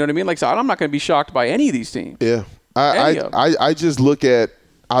game. You know what I mean? Like, so I'm not going to be shocked by any of these teams. Yeah. I just look at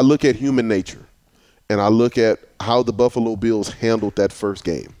human nature, and I look at how the Buffalo Bills handled that first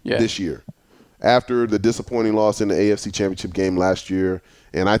game this year after the disappointing loss in the AFC Championship game last year.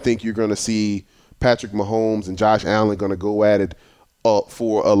 And I think you're going to see Patrick Mahomes and Josh Allen going to go at it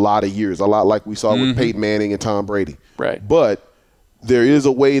for a lot of years, a lot like we saw with Peyton Manning and Tom Brady. Right. But there is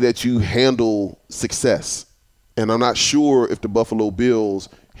a way that you handle success. And I'm not sure if the Buffalo Bills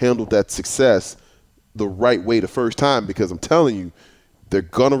handled that success the right way the first time, because I'm telling you, they're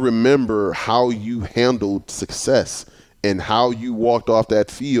going to remember how you handled success and how you walked off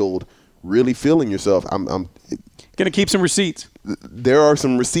that field really feeling yourself. I'm going to keep some receipts. There are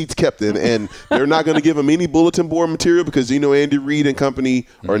some receipts kept in, and they're not going to give them any bulletin board material because, Andy Reid and company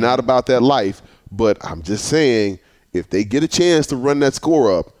are not about that life. But I'm just saying, if they get a chance to run that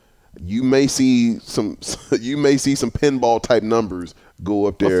score up, you may see some pinball type numbers go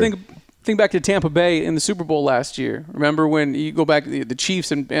up there. Well, think back to Tampa Bay in the Super Bowl last year. Remember when you go back, the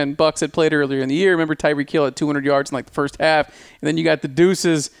Chiefs and Bucks had played earlier in the year. Remember Tyreek Hill had 200 yards in like the first half, and then you got the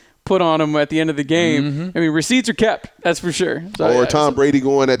deuces put on him at the end of the game. I mean, receipts are kept, that's for sure. So, Tom Brady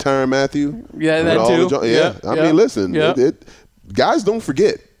going at Tyrann Mathieu. Yeah, that too. I mean, listen, guys don't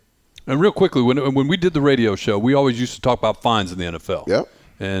forget. And real quickly, when we did the radio show, we always used to talk about fines in the NFL. Yep.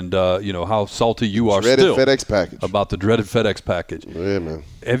 And, how salty you are dreaded still FedEx package. About the dreaded FedEx package. Yeah, man.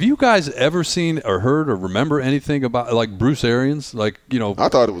 Have you guys ever seen or heard or remember anything about, like, Bruce Arians? Like, I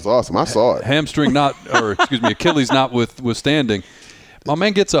thought it was awesome. I saw it. Achilles notwithstanding. My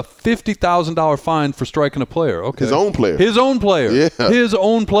man gets a $50,000 fine for striking a player. Okay. His own player. Yeah. His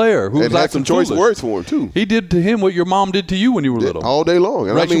own player. Who had some choice words for him, too. He did to him what your mom did to you when you were little. All day long.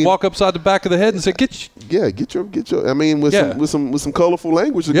 And you walk upside the back of the head and say, get your. I mean, with some colorful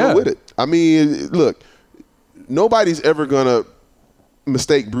language to go with it. I mean, look, nobody's ever going to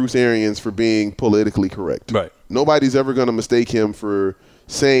mistake Bruce Arians for being politically correct. Right. Nobody's ever going to mistake him for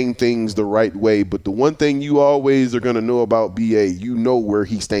saying things the right way, but the one thing you always are going to know about BA, you know where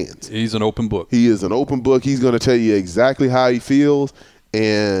he stands. He's an open book. He is an open book. He's going to tell you exactly how he feels,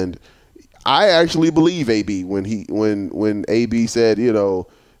 and I actually believe AB when AB said,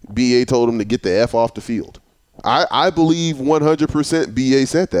 BA told him to get the F off the field. I believe 100% BA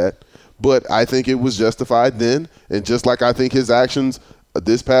said that, but I think it was justified then, and just like I think his actions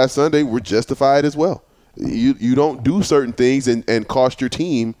this past Sunday were justified as well. You don't do certain things and cost your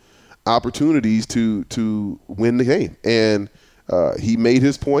team opportunities to win the game. And he made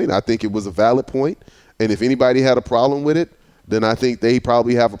his point. I think it was a valid point. And if anybody had a problem with it, then I think they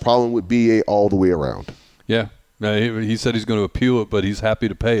probably have a problem with BA all the way around. Yeah. He said he's going to appeal it, but he's happy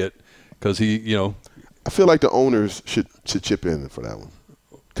to pay it because I feel like the owners should chip in for that one.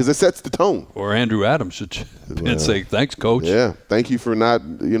 Because it sets the tone. Or Andrew Adams should say, thanks, Coach. Yeah, thank you for not,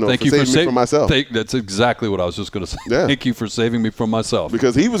 thank for saving me from myself. That's exactly what I was just going to say. Yeah. Thank you for saving me from myself.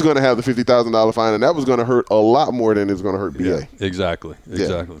 Because he was going to have the $50,000 fine, and that was going to hurt a lot more than it was going to hurt BA. Yeah, exactly.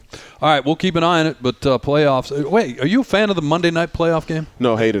 All right, we'll keep an eye on it, but playoffs. Wait, are you a fan of the Monday night playoff game?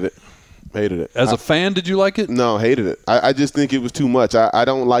 No, hated it. As a fan, did you like it? No, hated it. I just think it was too much. I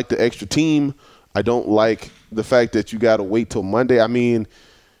don't like the extra team. I don't like the fact that you got to wait till Monday. I mean,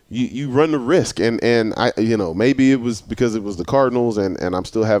 you run the risk, and I maybe it was because it was the Cardinals, and I'm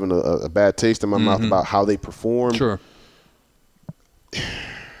still having a bad taste in my mouth about how they perform. Sure.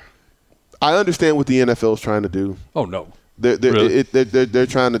 I understand what the NFL is trying to do. Oh no. They're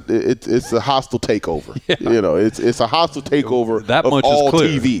trying to. It's a hostile takeover. Yeah. It's a hostile takeover that of much all is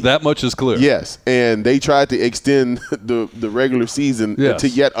clear. TV. That much is clear. Yes, and they tried to extend the regular season to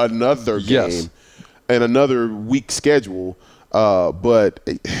yet another game and another week schedule. But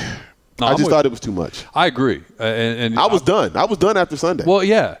I just thought it was too much. I agree, and I was done. I was done after Sunday. Well,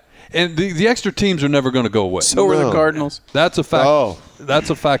 yeah, and the extra teams are never going to go away. So were the Cardinals. That's a fact. Oh,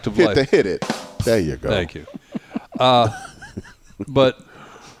 that's a fact of life. Hit it. There you go. Thank you. But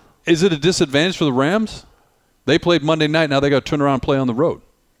is it a disadvantage for the Rams? They played Monday night. Now they got to turn around and play on the road.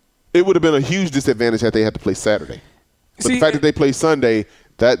 It would have been a huge disadvantage had they had to play Saturday. But the fact that they play Sunday,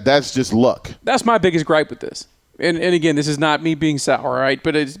 that's just luck. That's my biggest gripe with this. And again, this is not me being sour, right?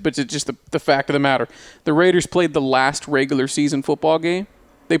 But it's just the fact of the matter. The Raiders played the last regular season football game.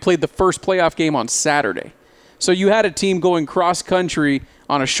 They played the first playoff game on Saturday. So you had a team going cross-country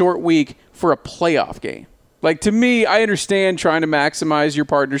on a short week for a playoff game. Like, to me, I understand trying to maximize your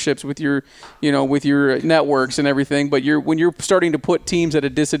partnerships with your, with your networks and everything, but when you're starting to put teams at a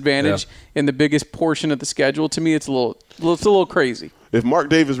disadvantage in the biggest portion of the schedule, to me, it's a little crazy. If Mark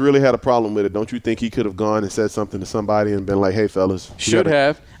Davis really had a problem with it, don't you think he could have gone and said something to somebody and been like, hey, fellas? Should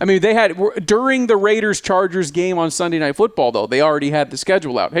have. I mean, they had – during the Raiders-Chargers game on Sunday Night Football, though, they already had the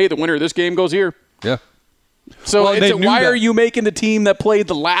schedule out. Hey, the winner of this game goes here. Yeah. So why are you making the team that played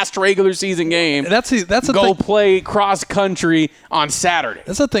the last regular season game play cross-country on Saturday?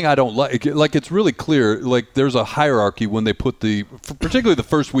 That's the thing I don't like. Like, it's really clear. Like, there's a hierarchy when they put particularly the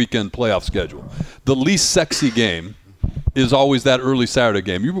first weekend playoff schedule. The least sexy game is always that early Saturday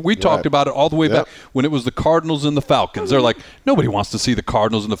game. We talked about it all the way back when it was the Cardinals and the Falcons. They're like, nobody wants to see the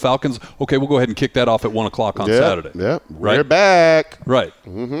Cardinals and the Falcons. Okay, we'll go ahead and kick that off at 1 o'clock on Saturday. Yep, right? We're back. Right.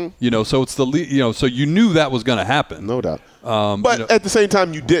 Mm-hmm. So it's so you knew that was going to happen. No doubt. But at the same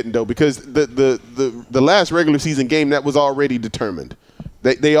time, you didn't, though, because the last regular season game, that was already determined.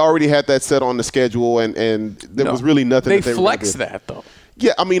 They already had that set on the schedule, and there was really nothing. They flexed that, though.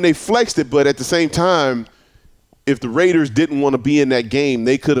 Yeah, I mean, they flexed it, but at the same time, if the Raiders didn't want to be in that game,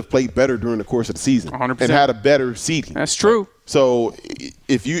 they could have played better during the course of the season 100%. and had a better seeding. That's true. So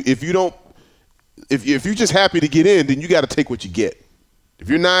if you're just happy to get in, then you got to take what you get. If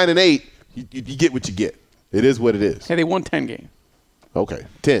you're 9-8, you get what you get. It is what it is. Hey, they won 10 games. Okay,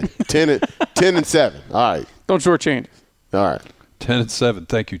 10 and 7. All right. Don't shortchange. All right. 10 and 7.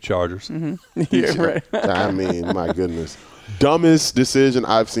 Thank you, Chargers. Mm-hmm. Yeah, right. I mean, my goodness. Dumbest decision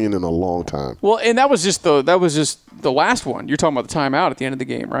I've seen in a long time. Well, and that was just the last one. You're talking about the timeout at the end of the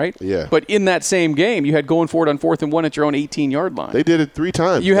game, right? Yeah. But in that same game, you had going forward on 4th and 1 at your own 18-yard line. They did it 3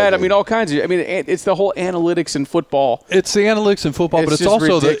 times. You had, all kinds of. It's the whole analytics in football. It's the analytics in football, but it's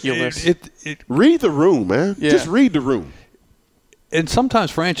also ridiculous. Read the room, man. Yeah. Just read the room. And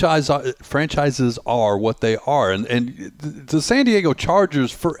sometimes franchises are what they are, and the San Diego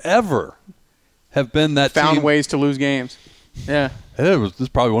Chargers forever have been that found team. ways to lose games. Yeah. This is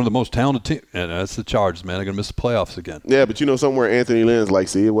probably one of the most talented teams. And that's the Chargers, man. They're going to miss the playoffs again. Yeah, but somewhere Anthony Lynn's like,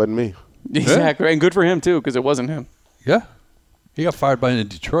 see, it wasn't me. Exactly. Yeah. And good for him, too, because it wasn't him. Yeah. He got fired by in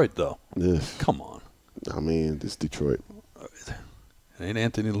Detroit, though. Yeah. Come on. I mean, it's Detroit. Ain't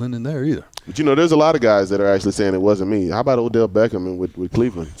Anthony Lynn in there either. But, there's a lot of guys that are actually saying it wasn't me. How about Odell Beckham with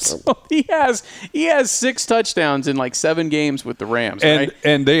Cleveland? So he has 6 touchdowns in like 7 games with the Rams, right?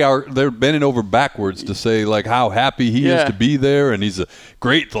 And they're bending over backwards to say like how happy he is to be there, and he's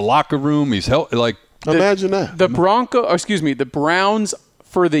great. The locker room, he's imagine that. The Browns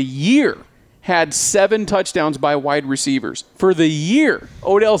for the year had 7 touchdowns by wide receivers. For the year,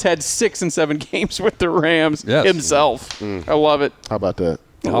 Odell's had 6 in 7 games with the Rams himself. I love it. How about that?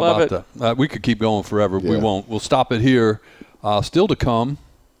 How about that? We could keep going forever. Yeah. We won't. We'll stop it here. Still to come.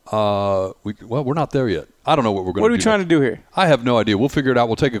 We're not there yet. I don't know what we're going to do. What are we trying to do here? I have no idea. We'll figure it out.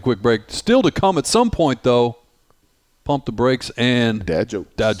 We'll take a quick break. Still to come at some point, though. Pump the brakes and dad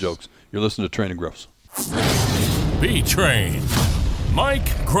jokes. You're listening to Train and Gross. B-Train.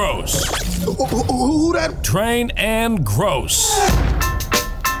 Mike Gross. Who that? Train and Gross.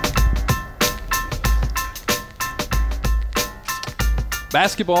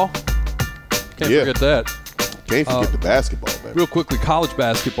 Basketball. Can't forget that. Can't forget the basketball, man. Real quickly, college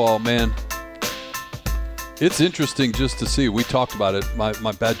basketball, man. It's interesting just to see. We talked about it.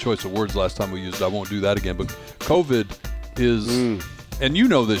 My bad choice of words last time we used it. I won't do that again. But COVID is, and you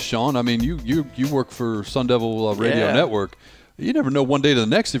know this, Sean. I mean, you work for Sun Devil Radio Network. You never know one day to the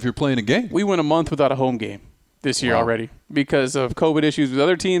next if you're playing a game. We went a month without a home game this year already because of COVID issues with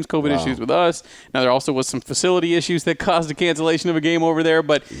other teams, COVID issues with us. Now, there also was some facility issues that caused a cancellation of a game over there.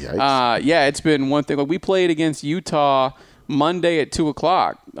 But, it's been one thing. Like, we played against Utah Monday at 2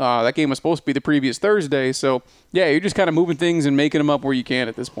 o'clock. That game was supposed to be the previous Thursday. So, you're just kind of moving things and making them up where you can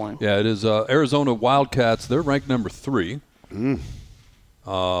at this point. Yeah, it is. Arizona Wildcats, they're ranked number 3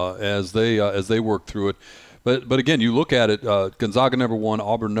 as they work through it. But again, you look at it, Gonzaga number 1,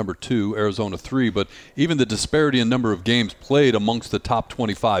 Auburn number 2, Arizona 3. But even the disparity in number of games played amongst the top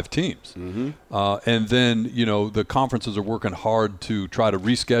 25 teams. And then, the conferences are working hard to try to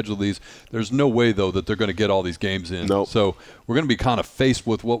reschedule these. There's no way, though, that they're going to get all these games in. Nope. So we're going to be kind of faced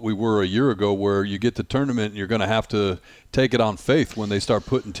with what we were a year ago, where you get the tournament and you're going to have to take it on faith when they start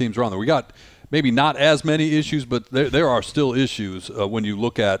putting teams around there. We got maybe not as many issues, but there are still issues when you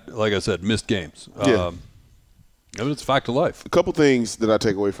look at, like I said, missed games. I mean, it's a fact of life. A couple things that I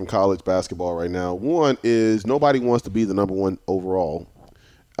take away from college basketball right now. One is nobody wants to be the number 1 overall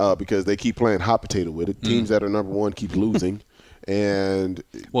because they keep playing hot potato with it. Teams that are number 1 keep losing. And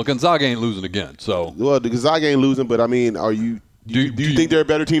Gonzaga ain't losing again. So the Gonzaga ain't losing, but I mean, are you Do you think they're a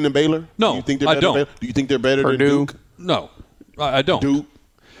better team than Baylor? No, do you think they're I better don't. Than Baylor? Do you think they're better Purdue? than Duke? No, I don't. Duke?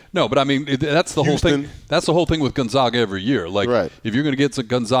 No, but I mean that's the Houston. whole thing. That's the whole thing with Gonzaga every year. Like Right. if you're going to get to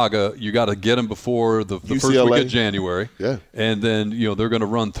Gonzaga, you got to get them before the first week UCLA. of January. Yeah. And then they're going to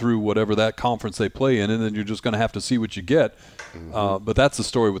run through whatever that conference they play in, and then you're just going to have to see what you get. But that's the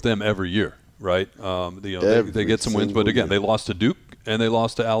story with them every year, right? They get some wins, but again, they lost to Duke and they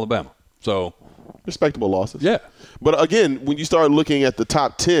lost to Alabama. So Respectable losses. yeah. But again, when you start looking at the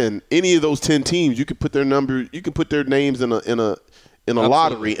top 10, any of those 10 teams, you could put their names in a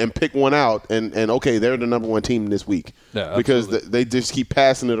lottery and pick one out, and okay, they're the number one team this week. Yeah, because absolutely. they just keep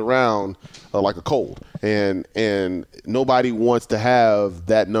passing it around like a cold, and nobody wants to have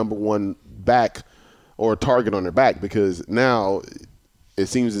that number one back or target on their back, because now it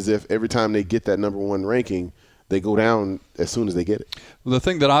seems as if every time they get that number one ranking, they go down as soon as they get it. The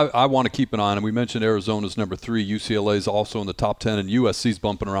thing that I want to keep an eye on, and we mentioned Arizona's number 3, UCLA's also in the top 10, and USC's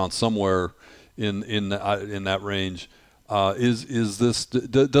bumping around somewhere in that range. Is this?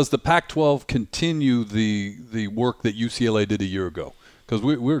 Does the Pac-12 continue the work that UCLA did a year ago? Because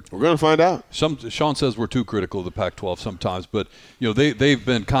we're going to find out. Sean says we're too critical of the Pac-12 sometimes, but they've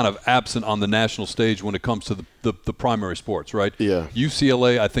been kind of absent on the national stage when it comes to the primary sports, right? Yeah.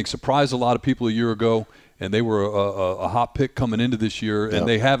 UCLA, I think, surprised a lot of people a year ago, and they were a hot pick coming into this year, and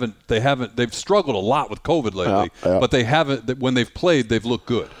they've struggled a lot with COVID lately, but they haven't. When they've played, they've looked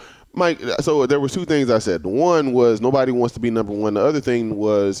good. Mike, so there were two things I said. One was nobody wants to be number one. The other thing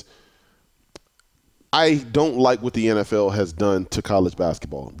was I don't like what the NFL has done to college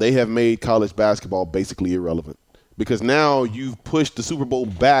basketball. They have made college basketball basically irrelevant, because now you've pushed the Super Bowl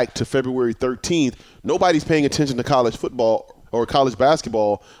back to February 13th. Nobody's paying attention to college football or college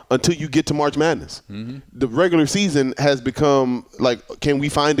basketball until you get to March Madness. Mm-hmm. The regular season has become like, can we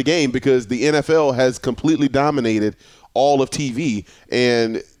find a game? Because the NFL has completely dominated all of TV.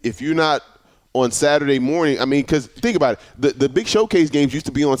 And if you're not on Saturday morning, I mean, because think about it, the big showcase games used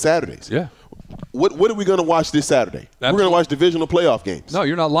to be on Saturdays. Yeah. What are we going to watch this Saturday? Absolutely. We're going to watch divisional playoff games. No,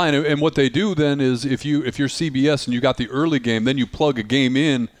 you're not lying. And what they do then is if you're CBS and you got the early game, then you plug a game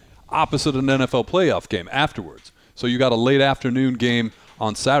in opposite an NFL playoff game afterwards. So you got a late afternoon game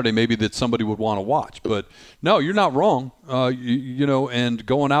on Saturday maybe that somebody would want to watch. But no, you're not wrong. And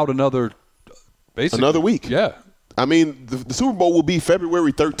going out another week. Yeah. I mean, the Super Bowl will be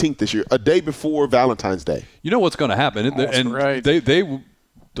February 13th this year, a day before Valentine's Day. You know what's going to happen. Right. They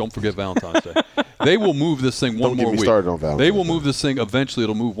don't forget Valentine's Day. They will move this thing one more week. Don't get me started on Valentine's Day. They will move this thing. Eventually,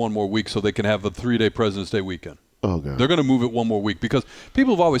 it'll move one more week so they can have a 3-day President's Day weekend. Oh, God. They're going to move it one more week because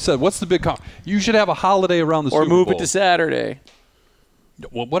people have always said, what's the big you should have a holiday around the Super Bowl. Or move it to Saturday.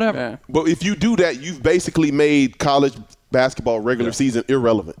 Well, whatever. Yeah. But if you do that, you've basically made college basketball regular season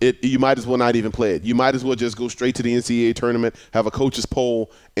irrelevant. You might as well not even play it. You might as well just go straight to the NCAA tournament, have a coaches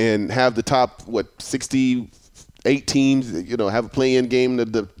poll, and have the top 68 teams. Have a play-in game,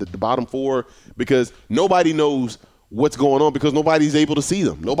 the bottom 4, because nobody knows what's going on because nobody's able to see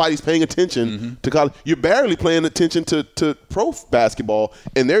them. Nobody's paying attention to college. You're barely paying attention to pro basketball,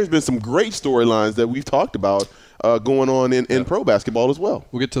 and there's been some great storylines that we've talked about going on in pro basketball as well.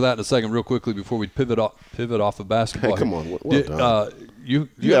 We'll get to that in a second real quickly before we pivot off of basketball. Hey, come on. Well done. You've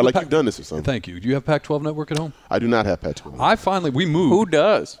done this or something. Thank you. Do you have Pac-12 Network at home? I do not have Pac-12. We moved. Who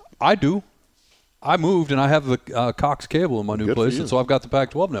does? I do. I moved, and I have the Cox cable in my new Good place, for you. and so I've got the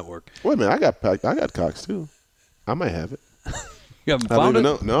Pac-12 Network. Wait a minute. I got Cox, too. I might have it. You haven't I found don't it?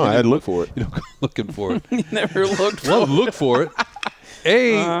 even know. No, I had to look for it. Looking for it. You never looked for Well, look for it.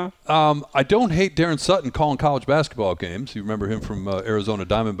 I don't hate Darren Sutton calling college basketball games. You remember him from Arizona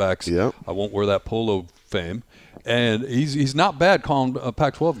Diamondbacks. Yep. I won't wear that polo fame. And he's not bad calling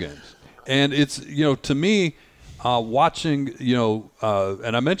Pac-12 games. And it's, to me, watching,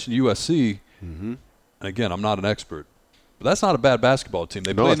 and I mentioned USC. Mm-hmm. And again, I'm not an expert. But that's not a bad basketball team.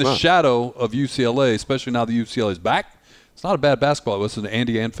 They play in the shadow of UCLA, especially now that UCLA is back. It's not a bad basketball. It wasn't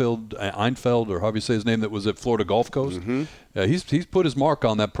Andy Einfeld, or however you say his name, that was at Florida Gulf Coast. Mm-hmm. He's put his mark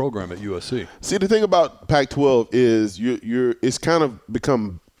on that program at USC. See, the thing about Pac-12 is it's kind of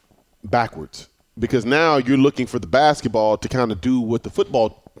become backwards, because now you're looking for the basketball to kind of do what the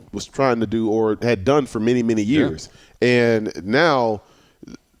football was trying to do or had done for many, many years. Yeah. And now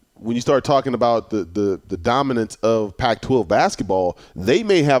when you start talking about the dominance of Pac-12 basketball, they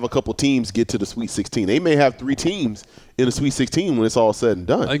may have a couple teams get to the Sweet 16. They may have 3 teams in the Sweet 16 when it's all said and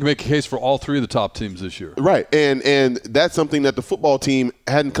done. I can make a case for all 3 of the top teams this year. Right, and that's something that the football team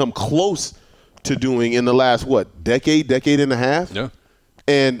hadn't come close to doing in the last, decade and a half? Yeah.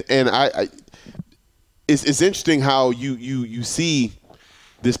 And it's interesting how you see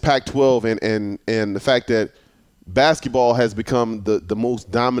this Pac-12 and the fact that basketball has become the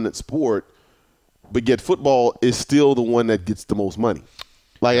most dominant sport, but yet football is still the one that gets the most money.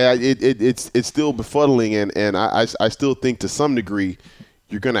 Like it's still befuddling, and I still think to some degree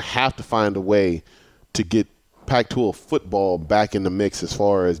you're going to have to find a way to get Pac-12 football back in the mix as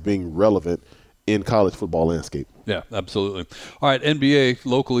far as being relevant in college football landscape. Yeah, absolutely. All right, NBA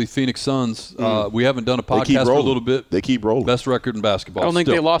locally, Phoenix Suns. We haven't done a podcast for a little bit. They keep rolling. Best record in basketball. I don't think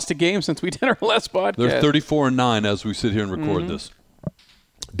still. they lost a game since we did our last podcast. They're 34-9 as we sit here and record this.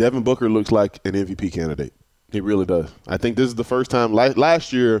 Devin Booker looks like an MVP candidate. He really does. I think this is the first time.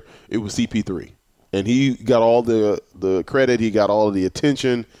 Last year, it was CP3. And he got all the credit. He got all of the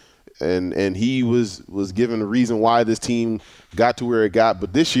attention. And he was given the reason why this team got to where it got.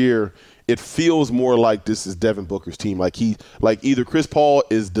 But this year, it feels more like this is Devin Booker's team. Like either Chris Paul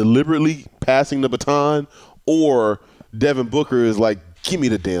is deliberately passing the baton, or Devin Booker is like, give me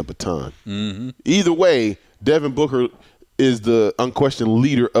the damn baton. Mm-hmm. Either way, Devin Booker is the unquestioned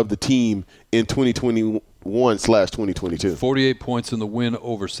leader of the team in 2021/2022. 48 points in the win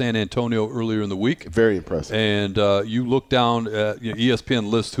over San Antonio earlier in the week. Very impressive. And you look down at ESPN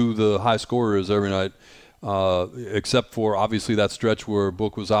lists who the high scorer is every night, except for obviously that stretch where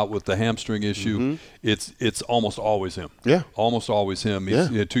Book was out with the hamstring issue. Mm-hmm. It's almost always him. Yeah, almost always him.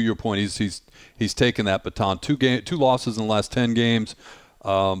 To your point, he's taken that baton. Two losses in the last 10 games,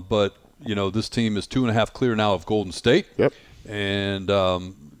 but this team is 2.5 clear now of Golden State. Yep. And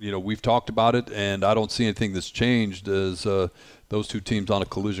we've talked about it, and I don't see anything that's changed as those two teams on a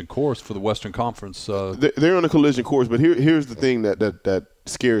collision course for the Western Conference. They're on a collision course, but here's the thing that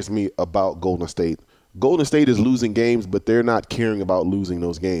scares me about Golden State. Golden State is losing games, but they're not caring about losing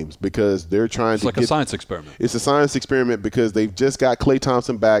those games because they're trying to. It's like a science experiment. It's a science experiment because they've just got Klay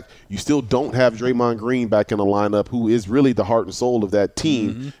Thompson back. You still don't have Draymond Green back in the lineup, who is really the heart and soul of that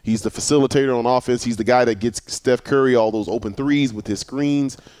team. Mm-hmm. He's the facilitator on offense. He's the guy that gets Steph Curry all those open threes with his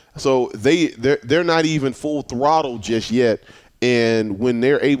screens. So they're not even full throttle just yet. And when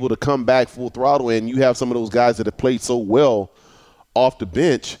they're able to come back full throttle, and you have some of those guys that have played so well off the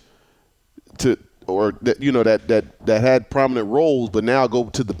bench that had prominent roles, but now go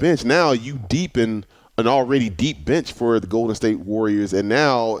to the bench. Now you deepen an already deep bench for the Golden State Warriors, and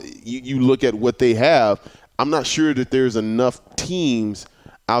now you look at what they have. I'm not sure that there's enough teams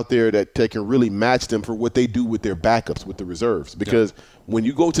out there that can really match them for what they do with their backups, with the reserves. Because when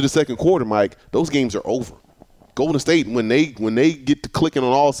you go to the second quarter, Mike, those games are over. Golden State, when they get to clicking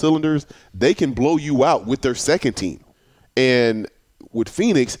on all cylinders, they can blow you out with their second team. And with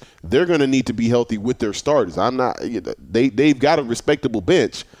Phoenix, they're going to need to be healthy with their starters. They've got a respectable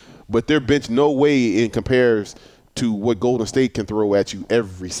bench, but their bench no way compares to what Golden State can throw at you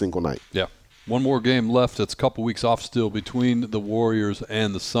every single night. Yeah. One more game left. It's a couple weeks off still between the Warriors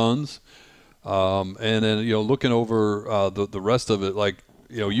and the Suns. And then, looking over the rest of it,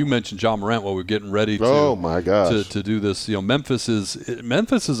 you mentioned Ja Morant while we're getting ready to do this. Memphis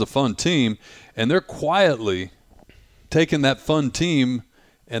is a fun team, and they're quietly taking that fun team,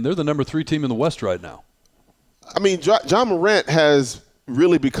 and they're the number 3 team in the West right now. I mean, Ja Morant has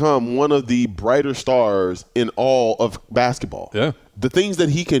really become one of the brighter stars in all of basketball. Yeah. The things that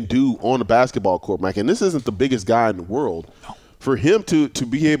he can do on the basketball court, Mike, and this isn't the biggest guy in the world. No. For him to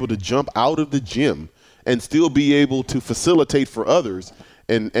be able to jump out of the gym and still be able to facilitate for others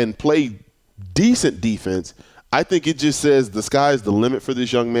and play decent defense, I think it just says the sky's the limit for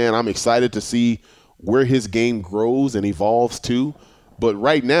this young man. I'm excited to see where his game grows and evolves to. But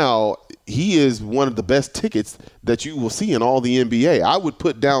right now, he is one of the best tickets that you will see in all the NBA. I would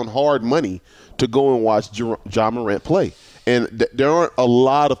put down hard money to go and watch Ja Morant play. And there aren't a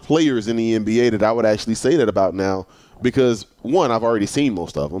lot of players in the NBA that I would actually say that about now because, one, I've already seen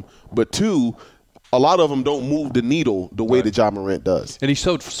most of them, but two, a lot of them don't move the needle the way that Ja Morant does. And he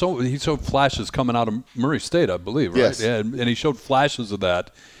showed flashes coming out of Murray State, I believe, right? Yes. Yeah, and he showed flashes of that.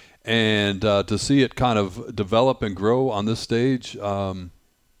 And to see it kind of develop and grow on this stage, I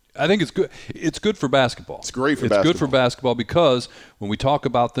think it's good. It's good for basketball. It's great for basketball. It's good for basketball because when we talk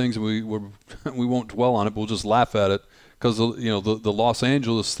about things, and we won't dwell on it, but we'll just laugh at it because the Los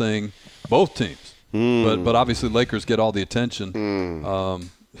Angeles thing, both teams, but obviously Lakers get all the attention.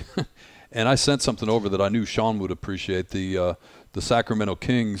 And I sent something over that I knew Sean would appreciate: the Sacramento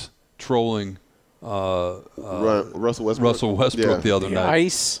Kings trolling Russell Westbrook the other night.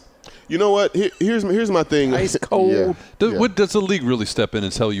 Ice. You know what? Here's my thing. Ice cold. Does the league really step in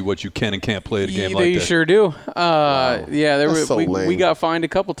and tell you what you can and can't play at a game like that? They sure do. Wow. Yeah, lame. We got fined a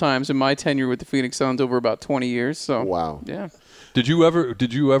couple times in my tenure with the Phoenix Suns over about 20 years. So wow. Yeah. Did you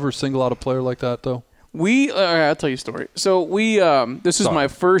ever single out a player like that though? I'll tell you a story. So this is my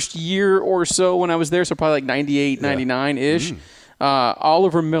first year or so when I was there, so probably like 98, 99-ish.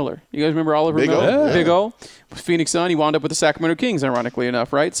 Oliver Miller. You guys remember Oliver Miller? Yeah. Big O. Phoenix Sun. He wound up with the Sacramento Kings, ironically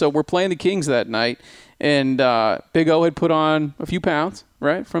enough, right? So we're playing the Kings that night, and Big O had put on a few pounds,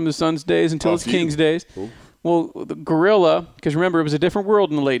 right, from the Suns' days until his Kings' days. Cool. Well, the Gorilla, because remember, it was a different world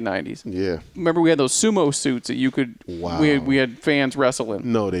in the late 90s. Yeah. Remember, we had those sumo suits that you could we had fans wrestle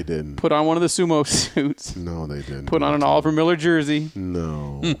in. No, they didn't. Put on one of the sumo suits. No, they didn't. Put on an Oliver Miller jersey.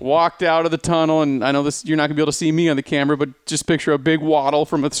 No. Walked out of the tunnel, and I know this you're not going to be able to see me on the camera, but just picture a big waddle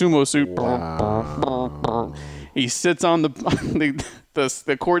from a sumo suit. Wow. He sits on the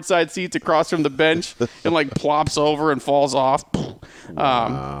courtside seats across from the bench and like plops over and falls off.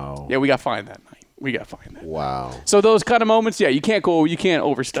 Wow. Yeah, we got fined that night. Wow. So those kind of moments, yeah, you can't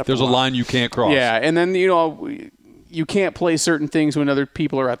overstep. There's a line you can't cross. Yeah, and then you can't play certain things when other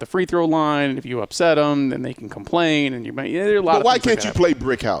people are at the free throw line. And if you upset them, then they can complain, and there are a lot. But why can't you play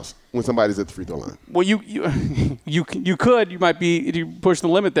brick house when somebody's at the free throw line? Well, you could. You might be. You push the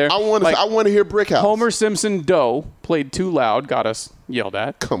limit there. I want to hear brick house. Homer Simpson Doe played too loud, got us yelled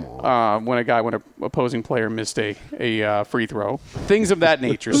at. Come on. When an opposing player missed a free throw, things of that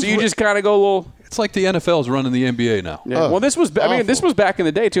nature. So you just kind of go a little. It's like the NFL's running the NBA now. Yeah. Well, this was. This was back in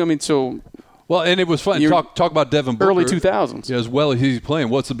the day too. Well, and it was fun. Talk about Devin Booker. Early 2000s. Yeah, as well as he's playing.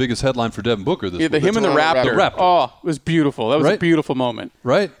 What's the biggest headline for Devin Booker this week? Him and the Raptor. The Raptor. Oh, it was beautiful. That was a beautiful moment.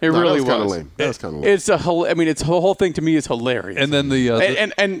 Right? It really was. That was kind of lame. It's the whole thing to me is hilarious. And then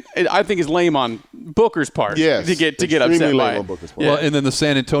and I think it's lame on Booker's part. Yes, to get upset by it. Well, and then the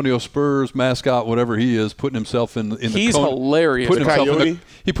San Antonio Spurs mascot, whatever he is, putting himself in the He's cone. hilarious.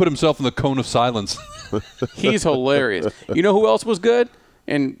 He put himself in the cone of silence. He's hilarious. You know who else was good?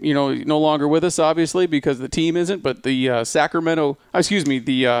 And, no longer with us, obviously, because the team isn't. But the Seattle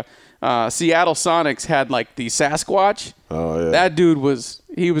Sonics had, like, the Sasquatch. Oh, yeah. That dude was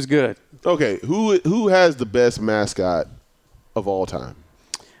good. Okay, who has the best mascot of all time?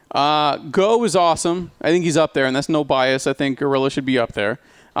 Go is awesome. I think he's up there, and that's no bias. I think Gorilla should be up there.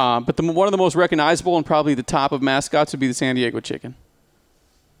 But one of the most recognizable and probably the top of mascots would be the San Diego Chicken.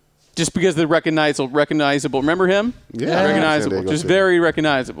 Just because they're recognizable. Remember him? Yeah. Recognizable. Just very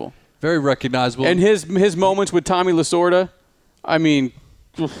recognizable. Very recognizable. And his moments with Tommy Lasorda, legendary.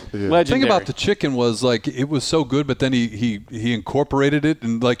 The thing about the chicken was, like, it was so good, but then he incorporated it,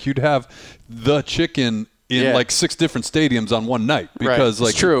 and, like, you'd have the chicken in, like, 6 different stadiums on one night. Because, right.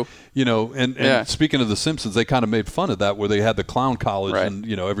 like, it's true. And speaking of The Simpsons, they kind of made fun of that, where they had the clown college and,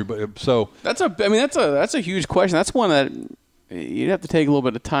 everybody. So that's a huge question. That's one that you'd have to take a little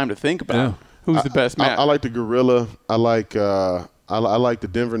bit of time to think about. Yeah. Who's the best mascot? I like the Gorilla. I like the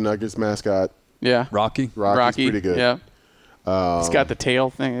Denver Nuggets mascot. Yeah. Rocky. Rocky's pretty good. Yeah. He's got the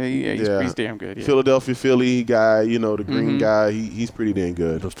tail thing. He's damn good. Yeah. Philadelphia Philly guy, the green guy, he's pretty damn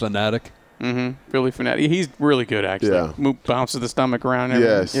good. The Fanatic. Mm-hmm. Really Fanatic. He's really good, actually. Yeah. Bounces the stomach around.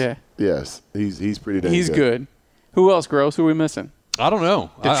 Yes. Yeah. Yes. He's pretty damn good. He's good. Who else, Gross? Who are we missing? I don't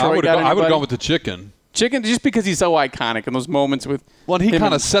know. I would have gone with the chicken. Chicken, just because he's so iconic in those moments with. Well, and he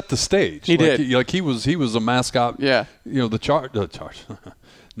kind of set the stage. He did. He was a mascot. Yeah. The Chargers.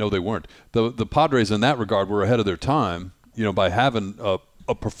 No, they weren't. The Padres in that regard were ahead of their time. By having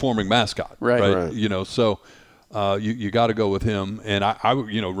a performing mascot. Right. So you got to go with him. And I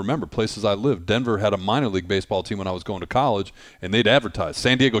remember places I lived. Denver had a minor league baseball team when I was going to college, and they'd advertise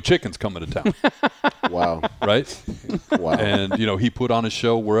San Diego Chickens coming to town. Wow. Right. Wow. And he put on a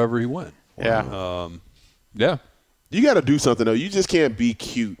show wherever he went. Yeah. Yeah. You got to do something though. You just can't be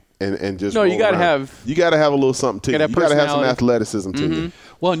cute and just. No, you got to have. You got to have a little something to you. You got to have some athleticism to you.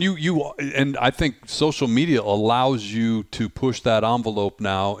 Well, and I think social media allows you to push that envelope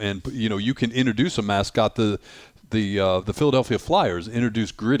now, and you can introduce a mascot. The Philadelphia Flyers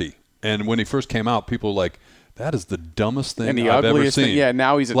introduced Gritty, and when he first came out, people were like, that is the dumbest thing I've ever seen. Thing. Yeah,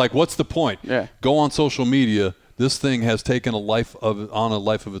 now he's like, what's the point? Yeah. Go on social media. This thing has taken a life of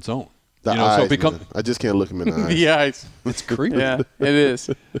its own. The eyes, man. I just can't look him in the eyes. The eyes. It's creepy. Yeah, it is.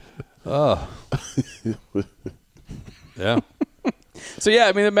 Yeah. So,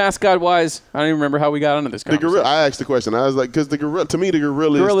 the mascot-wise, I don't even remember how we got into this conversation. The gorilla, I asked the question. I was like, because the gorilla is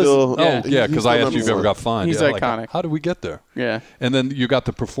still. Because I asked you if you ever got fined. He's iconic. Like, how did we get there? Yeah. And then you got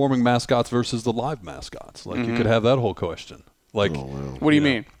the performing mascots versus the live mascots. Like, you could have that whole question. Like, what do you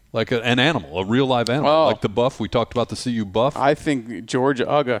mean? Like an animal, a real live animal. Oh. Like the Buff. We talked about the CU Buff. I think George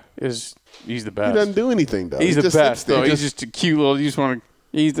Uga he's the best. He doesn't do anything, though. He's the best, though. He's just a cute little. You just want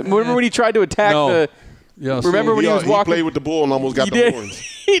to. Remember when he tried to attack Yeah, Remember when he was walking? He played with the bull and almost got He the did. horns.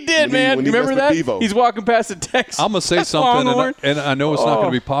 He did, man. when You he remember messed that? with Devo. He's walking past the Texas. I'm gonna say something, Longhorn. and I know it's not Oh.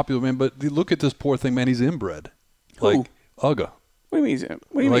 gonna be popular, man. But look at this poor thing, man. He's inbred. Like Uga. What do you mean?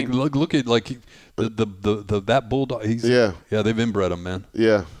 What do you Like mean? look at the that bulldog. He's Yeah. They've inbred him, man.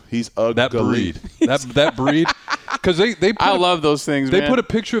 Yeah, he's ugly. That breed. that breed. Because they put I love those things, They man. put a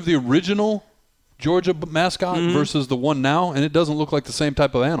picture of the original Georgia mascot versus the one now, and it doesn't look like the same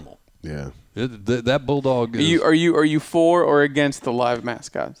type of animal. Yeah. That bulldog is. Are you for or against the live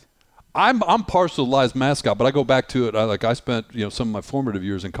mascots? I'm partial to live mascot, but I go back to it. I spent some of my formative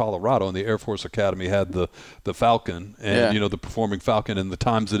years in Colorado, and the Air Force Academy had the Falcon, and the performing falcon, and the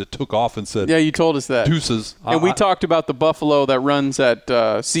times that it took off and said, Yeah, you told us that. deuces. And we talked about the buffalo that runs at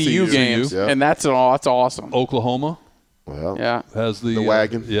CU games, yeah. and that's awesome. Oklahoma Well, Yeah, has the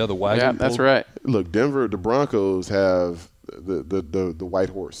wagon. the wagon. yeah, that's pulled. right. Look, Denver, the Broncos have the white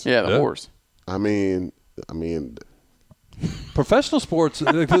horse. Yeah, the horse. I mean, Professional sports,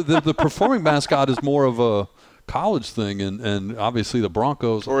 the performing mascot is more of a college thing, and obviously the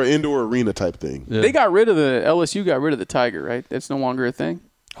Broncos. or an indoor arena type thing. Yeah. They got rid of LSU got rid of the tiger, right? That's no longer a thing.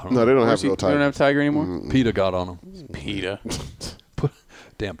 No, they don't have They real don't tiger. have tiger anymore. PETA got on him. PETA. Put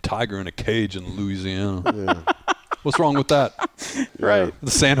damn tiger in a cage in Louisiana. What's wrong with that? Right.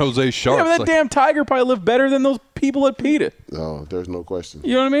 The San Jose Sharks. Yeah, but that like- damn tiger probably lived better than those people at PETA. No, there's no question.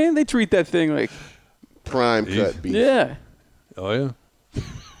 You know what I mean? They treat that thing like, Prime cut beef. yeah. Oh yeah.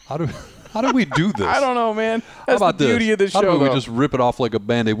 How do we do this? I don't know, man. That's How about the beauty this? of this How show, about we though. just rip it off like a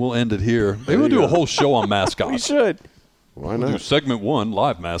Band-Aid? We'll end it here. Maybe we'll do a whole show on mascots. We should. Why We'll do not? segment 1,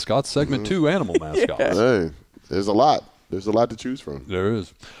 live mascots. Segment 2, animal mascots. Hey, there's a lot. There's a lot to choose from. There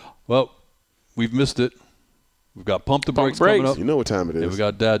is. Well, we've missed it. We've got Pump the Pump Brakes the Brakes. coming up. You know what time it is. And we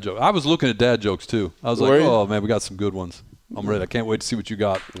got dad jokes. I was looking at dad jokes, too. I was Were like, you? oh, man, we got some good ones. I'm ready. I can't wait to see what you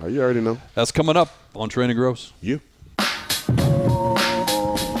got. Oh, you already know. That's coming up on Training Gross. You.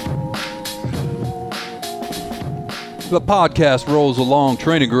 The podcast rolls along.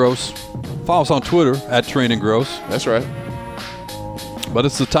 Training Gross. Follow us on Twitter at Training Gross. That's right. But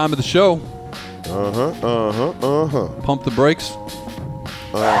it's the time of the show. Pump the brakes.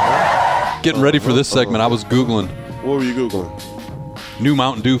 Getting ready for this segment. I was Googling What were you Googling? new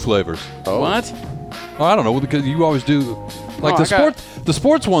Mountain Dew flavors. Oh. What? Oh, I don't know, because you always do. Like No, the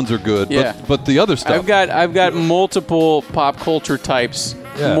sports ones are good, Yeah. but the other stuff. I've got multiple pop culture types,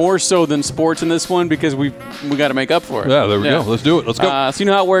 Yeah. more so than sports in this one because we got to make up for it. Yeah, there we go. Let's do it. Let's go. So you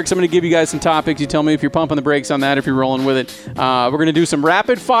know how it works. I'm going to give you guys some topics. You tell me if you're pumping the brakes on that, if you're rolling with it. We're going to do some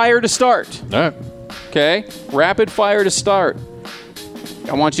rapid fire to start. All right. Okay? Rapid fire to start.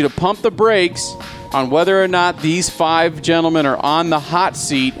 I want you to pump the brakes on whether or not these 5 gentlemen are on the hot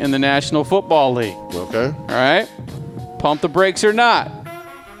seat in the National Football League. Okay. All right? Pump the brakes or not.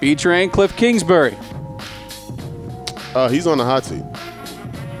 B-Train, Cliff Kingsbury. He's on the hot seat.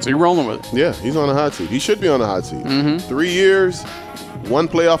 So you're rolling with it. Yeah, he's on the hot seat. He should be on the hot seat. 3 years, 1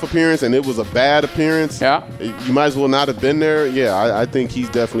 playoff appearance, and it was a bad appearance. Yeah. You might as well not have been there. Yeah, I think he's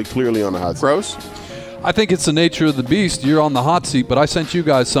definitely clearly on the hot seat. Gross? I think it's the nature of the beast. You're on the hot seat, but I sent you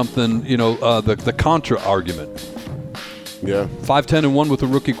guys something, the contra argument. Yeah. 5-10-1 with a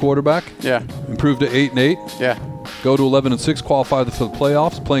rookie quarterback. Yeah. Improved to 8-8. Yeah. Go to 11-6, qualify for the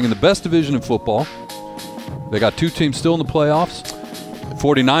playoffs, playing in the best division in football. They got 2 teams still in the playoffs.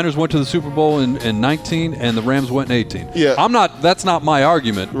 49ers went to the Super Bowl in 19, and the Rams went in 18. Yeah. That's not my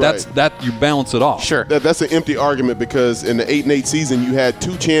argument. Right. That you balance it off. Sure. That's an empty argument because in the 8-8 season, you had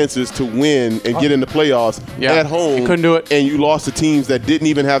 2 chances to win and get in the playoffs Yeah. at home. You couldn't do it. And you lost to teams that didn't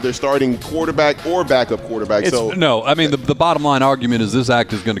even have their starting quarterback or backup quarterback. No, I mean, the bottom line argument is this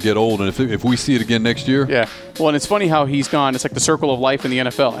act is going to get old, and if we see it again next year, Yeah. Well, and it's funny how he's gone. It's like the circle of life in the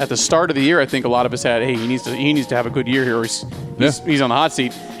NFL. At the start of the year, I think a lot of us had, hey, he needs to have a good year here, or he's on the hot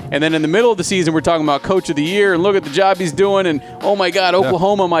seat. And then in the middle of the season, we're talking about Coach of the Year, and look at the job he's doing, and oh my God,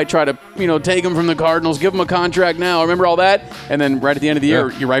 Oklahoma might try to take him from the Cardinals, give him a contract now. Remember all that? And then right at the end of the year,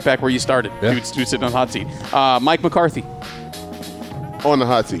 you're right back where you started. Yeah. Dude's sitting on the hot seat. Mike McCarthy, on the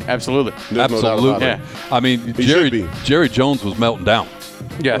hot seat. absolutely. There's no doubt about absolutely. it. Yeah. I mean, He should be. Jerry Jones was melting down.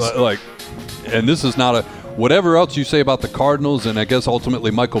 Yes. And this is not whatever else you say about the Cardinals, and I guess ultimately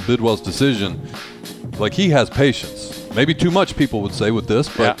Michael Bidwell's decision. Like, he has patience. Maybe too much, people would say with this,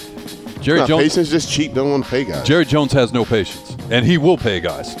 but Jerry Nah, Jones. patience just cheap. Don't want to pay guys. Jerry Jones has no patience, and he will pay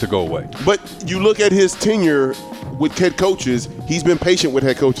guys to go away. But you look at his tenure with head coaches. He's been patient with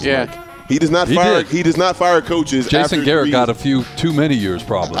head coaches. Yeah. Mike. He does not He fire. did. He does not fire coaches. Jason after Garrett 3 got a years. few too many years,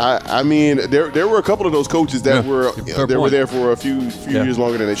 probably. I mean, there were a couple of those coaches that Yeah, were fair were point. there for a few Yeah. years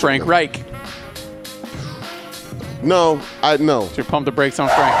longer than they should. Frank have. Reich. No. So pump the brakes on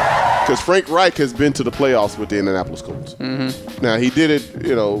Frank. Because Frank Reich has been to the playoffs with the Indianapolis Colts. Mm-hmm. Now, he did it,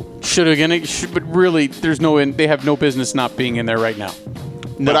 Should again, but really, they have no business not being in there right now.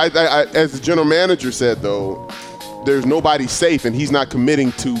 No. But I, as the general manager said, though, there's nobody safe, and he's not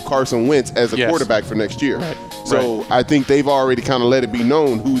committing to Carson Wentz as a quarterback for next year. Right. So I think they've already kind of let it be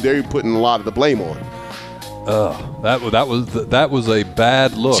known who they're putting a lot of the blame on. That was a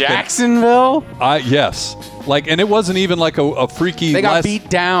bad look. Jacksonville? Yes. And it wasn't even like a freaky. They got beat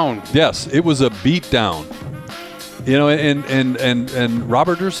down. Yes, it was a beat down. And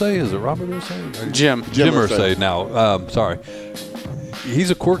Robert Irsay, is it Robert Irsay? Jim Irsay now. Sorry.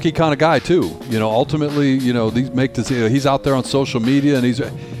 He's a quirky kind of guy too. Ultimately, these make this. He's out there on social media, and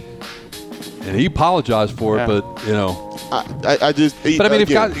he apologized for it, but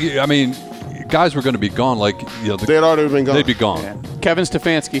guys were going to be gone. They'd already been gone. They'd be gone. Yeah. Kevin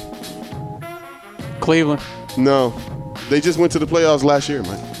Stefanski, Cleveland. No, they just went to the playoffs last year,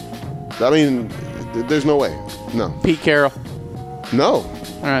 man. I mean, there's no way. No. Pete Carroll. No.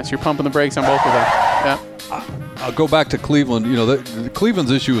 All right, so you're pumping the brakes on both of them. Yeah. I'll go back to Cleveland. Cleveland's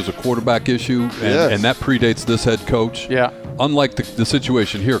issue is a quarterback issue, and that predates this head coach. Yeah. Unlike the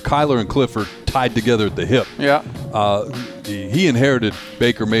situation here, Kyler and Cliff are tied together at the hip. Yeah. He inherited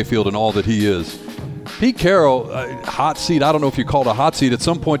Baker Mayfield and all that he is. Pete Carroll, hot seat. I don't know if you call it a hot seat. At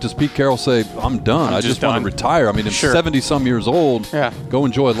some point, does Pete Carroll say, "I'm done. I just want to retire"? I mean, I'm 70-some years old. Yeah. Go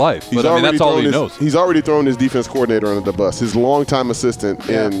enjoy life. But that's all he knows. He's already thrown his defense coordinator under the bus. His longtime assistant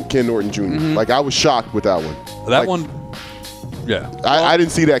in Ken Norton Jr. Mm-hmm. I was shocked with that one. That one. Yeah. I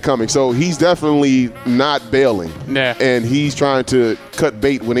didn't see that coming. So he's definitely not bailing. Yeah. And he's trying to cut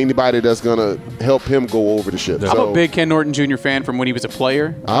bait with anybody that's going to help him go over the ship. I'm a big Ken Norton Jr. fan from when he was a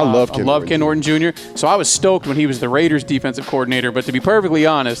player. I love Ken Norton Jr. So I was stoked when he was the Raiders defensive coordinator. But to be perfectly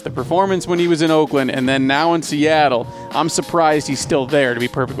honest, the performance when he was in Oakland and then now in Seattle, I'm surprised he's still there,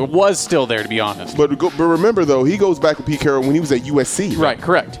 was still there, to be honest. But remember, though, he goes back with Pete Carroll when he was at USC. Right,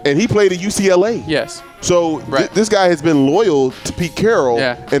 correct. And he played at UCLA. Yes. So this guy has been loyal to Pete Carroll,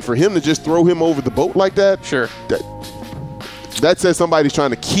 and for him to just throw him over the boat like that, sure, that says somebody's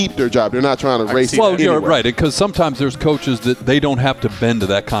trying to keep their job. They're not trying to race. Well, you're right, because sometimes there's coaches that they don't have to bend to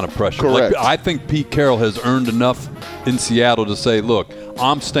that kind of pressure. Correct. I think Pete Carroll has earned enough in Seattle to say, "Look,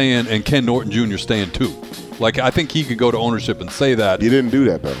 I'm staying, and Ken Norton Jr. staying too." I think he could go to ownership and say that. You didn't do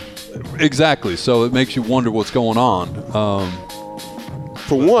that, though. Exactly. So it makes you wonder what's going on.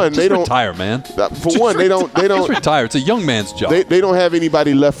 For one, they don't retire, man. For one, they don't. Just retire. It's a young man's job. They don't have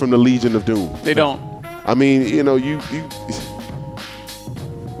anybody left from the Legion of Doom. They don't. I mean,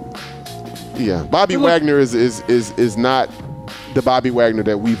 Bobby Wagner is not the Bobby Wagner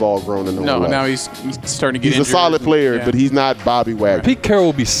that we've all grown to know. No, now he's starting to get injured. He's a solid player, but he's not Bobby Wagner. Pete Carroll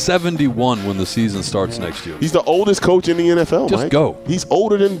will be 71 when the season starts next year. He's the oldest coach in the NFL, Just Mike. go. He's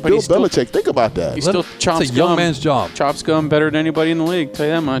older than Bill Belichick. Think about that. He's still chops It's a young man's job. Chops gum better than anybody in the league, tell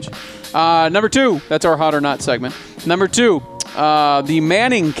you that much. Number 2, that's our hot or not segment. Number 2, the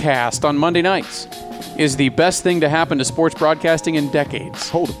Manning cast on Monday nights is the best thing to happen to sports broadcasting in decades.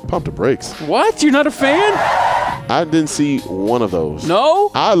 Pump the brakes. What? You're not a fan? I didn't see one of those.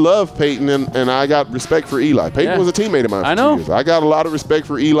 No? I love Peyton, and I got respect for Eli. Peyton was a teammate of mine for 2 years. I got a lot of respect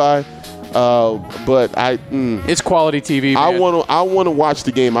for Eli, but it's quality TV, man. I want to watch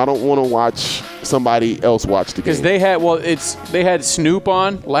the game. I don't want to watch somebody else watch the game. Because they had Snoop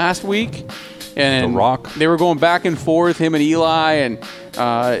on last week, and The Rock. They were going back and forth, him and Eli, and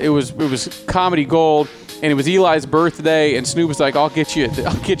it was comedy gold. And it was Eli's birthday, and Snoop was like, "I'll get you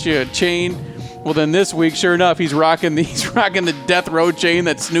a chain." Well, then this week, sure enough, he's rocking the death row chain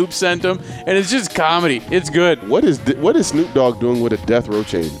that Snoop sent him, and it's just comedy. It's good. What is Snoop Dogg doing with a death row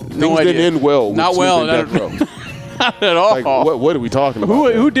chain? No Things idea. didn't end well. Not with well. Snoop and death row. Not at all. Like, what are we talking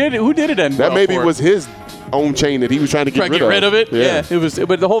about? Who did it end that well maybe for? was his own chain that he was trying to get rid of. it. Yeah, it was.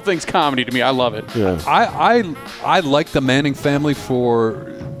 But the whole thing's comedy to me. I love it. Yeah. I like the Manning family for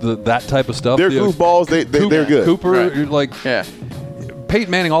that type of stuff. They're goofballs. They're good. Cooper, Yeah. Peyton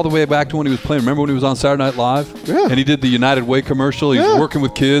Manning all the way back to when he was playing. Remember when he was on Saturday Night Live? Yeah. And he did the United Way commercial. He was working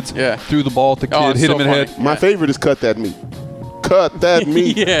with kids. Yeah. Threw the ball at the kid, it's hit so him in the funny. head. My favorite is Cut That Meat. Cut that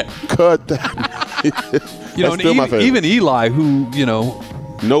meat. Yeah. Cut that meat. And still my favorite. even Eli, who,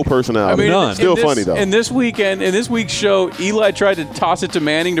 no personality. None. Still funny, though. In this week's show, Eli tried to toss it to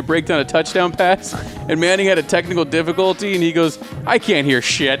Manning to break down a touchdown pass, and Manning had a technical difficulty, and he goes, "I can't hear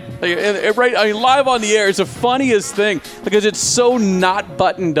shit." Live on the air, it's the funniest thing because it's so not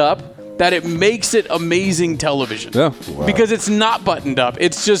buttoned up that it makes it amazing television. Yeah. Because it's not buttoned up.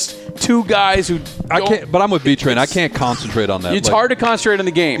 It's just two guys who But I'm with B-Train. I can't concentrate on that. It's hard to concentrate on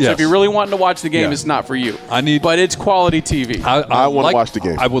the game. So Yes. if you're really wanting to watch the game, Yeah. it's not for you. But it's quality TV. I want to watch the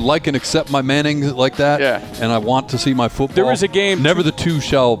game. I would like and accept my Manning like that. Yeah. And I want to see my football. There was a game- Never the two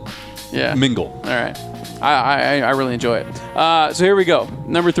shall mingle. All right. I really enjoy it. So here we go.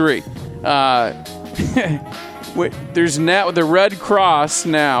 Number 3. There's now the Red Cross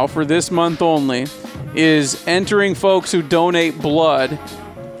now for this month only is entering folks who donate blood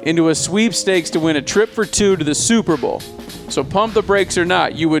into a sweepstakes to win a trip for 2 to the Super Bowl. So pump the brakes or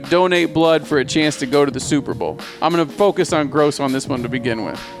not, you would donate blood for a chance to go to the Super Bowl. I'm going to focus on Gross on this one to begin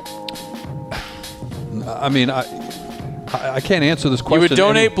with. I mean, I can't answer this question. You would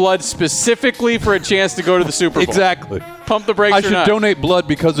donate blood specifically for a chance to go to the Super Bowl. Exactly. Pump the brakes I or should not. donate blood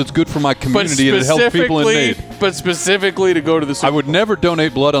because it's good for my community and it helps people in need. But specifically to go to the Super Bowl. I would never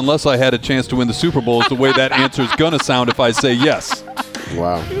donate blood unless I had a chance to win the Super Bowl is the way that answer is going to sound if I say yes.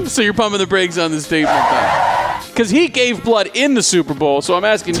 Wow. So you're pumping the brakes on this statement then. Because he gave blood in the Super Bowl, so I'm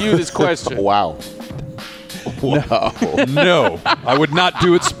asking you this question. Wow. Wow. No, I would not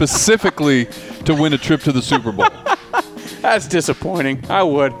do it specifically to win a trip to the Super Bowl. That's disappointing. I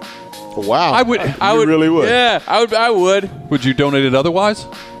would. Wow. I would. You really would. Yeah, I would. Would you donate it otherwise?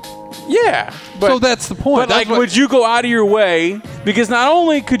 Yeah. So that's the point. But That's what- would you go out of your way? Because not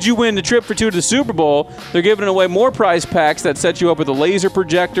only could you win the trip for 2 to the Super Bowl, they're giving away more prize packs that set you up with a laser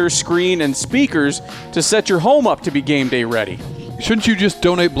projector, screen, and speakers to set your home up to be game day ready. Shouldn't you just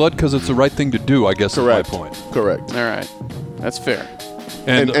donate blood because it's the right thing to do, I guess Correct. is my point. Correct. All right. That's fair.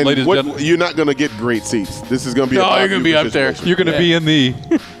 And, ladies and gentlemen, you're not going to get great seats. This is going to be a No, Bob you're gonna be Uecker up there. situation. you're going to be in the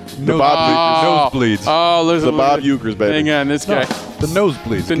nosebleeds. Oh, there's The Bob Ueckers, baby. Hang on, this guy. The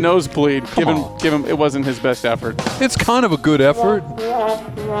nosebleeds. The nosebleed. Give on. him. It wasn't his best effort. It's kind of a good effort.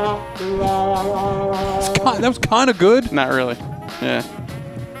 That was kind of good. Not really. Yeah.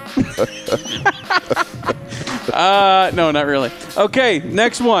 No, not really. Okay,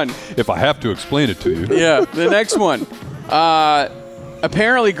 next one. If I have to explain it to you. Yeah, the next one.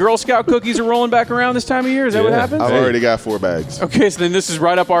 Apparently, Girl Scout cookies are rolling back around this time of year. Is that what Yeah. happens? I've already got 4 bags. Okay, so then this is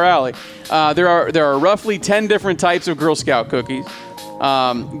right up our alley. There are roughly 10 different types of Girl Scout cookies.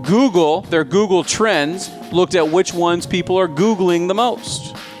 Their Google Trends looked at which ones people are Googling the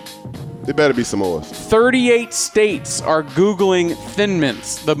most. They better be Samoas. 38 states are Googling Thin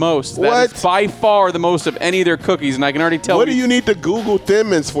Mints the most. That What? is by far the most of any of their cookies, and I can already tell What do you need to Google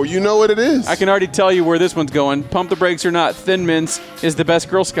Thin Mints for? You know what it is. I can already tell you where this one's going. Pump the brakes or not, Thin Mints is the best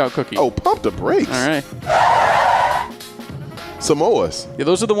Girl Scout cookie. Oh, pump the brakes. All right. Samoas. Yeah,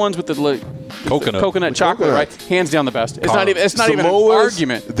 those are the ones with the coconut chocolate, coconut. right? Hands down the best. It's not even. It's not even an Samoas,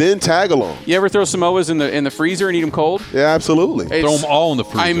 argument. Then tag-along. You ever throw Samoas in the freezer and eat them cold? Yeah, absolutely. Throw them all in the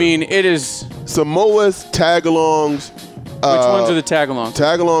freezer. I mean, it is. Samoas, tag-alongs. Which ones are the tag-alongs?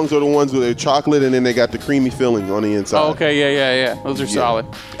 Tag-alongs are the ones with the chocolate and then they got the creamy filling on the inside. Oh, okay, yeah. Those are solid.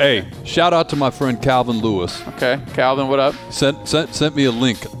 Hey, shout out to my friend Calvin Lewis. Okay, Calvin, what up? Sent me a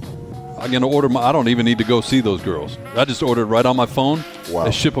link. I'm going to order I don't even need to go see those girls. I just ordered right on my phone. Wow. They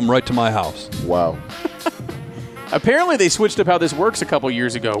ship them right to my house. Wow. Apparently, they switched up how this works a couple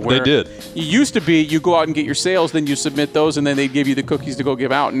years ago. Where They did. You used to be, you go out and get your sales, then you submit those, and then they give you the cookies to go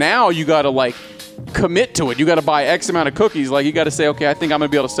give out. Now you got to commit to it. You got to buy X amount of cookies. You got to say, okay, I think I'm going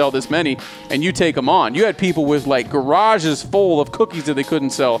to be able to sell this many, and you take them on. You had people with garages full of cookies that they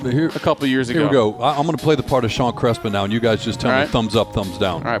couldn't sell a couple years ago. Here we go. I'm going to play the part of Sean Crespin now, and you guys just tell All me right. thumbs up, thumbs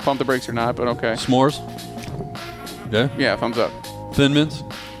down. All right, pump the brakes or not, but okay. S'mores? Yeah? Yeah, thumbs up. Thin Mints?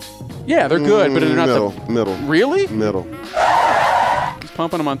 Yeah, they're good, but they're not Middle. Really? Middle. He's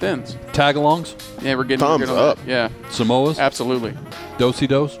pumping them on thins. Tag-alongs? Yeah, we're getting Thumbs on up. that. Yeah, Samoas? absolutely.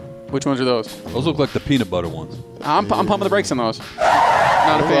 Do-si-dos? Which ones are those? Those look like the peanut butter ones. I'm pumping the brakes on those. Not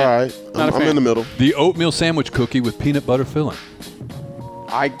a All fan. right. Not a I'm fan. in the middle. The oatmeal sandwich cookie with peanut butter filling.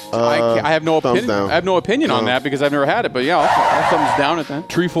 I have no thumbs opinion. down. I have no opinion on that because I've never had it. But yeah, I'll thumbs down it then.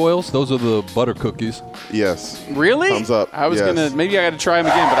 Trefoils, those are the butter cookies Yes. Really? Thumbs up, I was yes. gonna maybe I got to try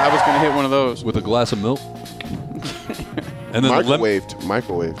them again, but I was gonna hit one of those. with a glass of milk. And then Microwaved.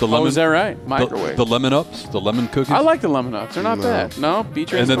 the lemon, Oh, is that right? the, Microwave. the lemon ups, the lemon cookies. I like the lemon ups. They're not No. bad. No,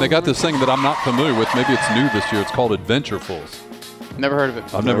 beach. And then they got this thing that I'm not familiar with. Maybe it's new this year. It's called Adventurefuls. Never heard of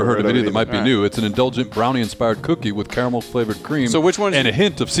it. I've never heard of it either. It might be All right. new. It's an indulgent brownie-inspired cookie with caramel-flavored cream. So which one is and it? a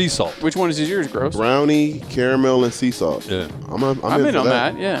hint of sea salt. Which one is yours, Gross? Brownie, caramel, and sea salt. Yeah. I'm I'm in for on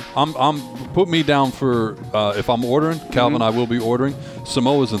that. Yeah. I'm put me down for if I'm ordering. Calvin, I will be ordering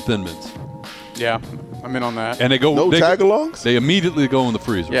Samoas and Thin Mints, Yeah. I'm in on that. and they go. No they, tag-alongs? They immediately go in the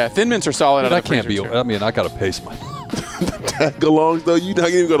freezer. Yeah, Thin Mints are solid. But out I of the can't be. freezer, too. I mean, I got to pace my. Tag-alongs, though? You're not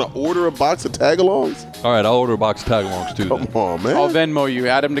even going to order a box of tag-alongs? All right, I'll order a box of tag-alongs, too. Come on, man. I'll Venmo you.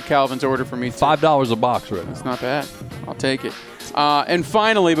 Add them to Calvin's order for me, too. $5 a box, right? It's not bad. I'll take it. And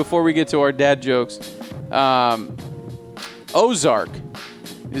finally, before we get to our dad jokes, Ozark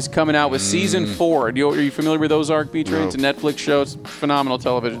is coming out with season 4. Are you familiar with Ozark, B-Train? No. It's a Netflix show. It's phenomenal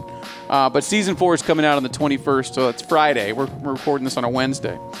television. But season 4 is coming out on the 21st, so it's Friday. We're recording this on a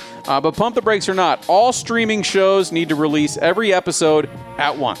Wednesday. But pump the brakes or not, all streaming shows need to release every episode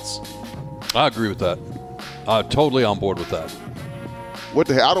at once. I agree with that. I'm totally on board with that. What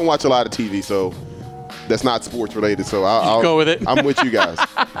the hell? I don't watch a lot of TV, so that's not sports related. So I'll go with it. I'm with you guys.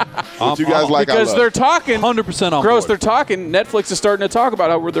 What you guys like? Because they're talking 100% on Gross, board. they're talking. Netflix is starting to talk about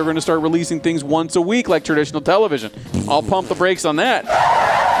how they're going to start releasing things once a week like traditional television. I'll pump the brakes on that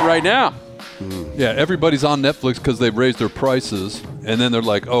right now. Yeah, everybody's on Netflix because they've raised their prices, and then they're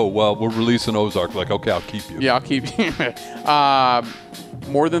like, oh, well, we're releasing Ozark. Like, okay, I'll keep you. Yeah, I'll keep you.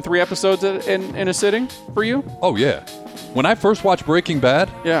 More than 3 episodes in a sitting for you? Oh, yeah. When I first watched Breaking Bad,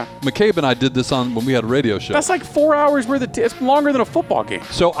 Yeah. McCabe and I did this on when we had a radio show. That's like 4 hours worth of it's longer than a football game.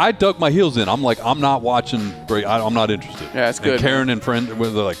 So I dug my heels in. I'm like, I'm not watching. I'm not interested. Yeah, it's good, And Karen and friend,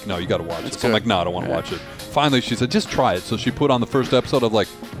 they're like, no, you got to watch it. So I'm good. like, no, I don't want to watch it. Finally, she said, just try it. So she put on the first episode of like,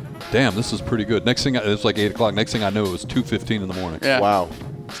 damn, this is pretty good. Next thing, it was like 8 o'clock. Next thing I knew, it was 2:15 in the morning. Yeah. Wow.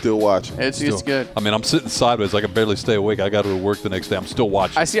 Still watching. It's Still- good. I mean, I'm sitting sideways. I can barely stay awake. I got to work the next day. I'm still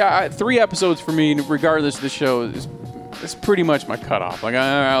watching. I see. 3 episodes for me, regardless of the show, is pretty much my cutoff. Like,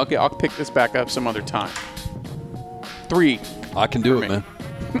 okay, I'll pick this back up some other time. 3. I can do for it, me. man.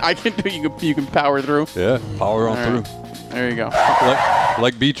 I can do. You can power through. Yeah, power on All through. right. There you go.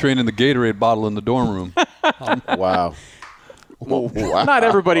 Like B-Train in the Gatorade bottle in the dorm room. Wow. Wow. Not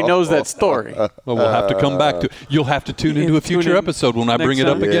everybody knows that story. Well, we'll have to come back to. You'll have to tune into a Tune future in episode when I bring next it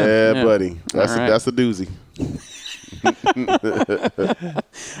up time. again. Yeah, Yeah. buddy. That's All right. that's a doozy.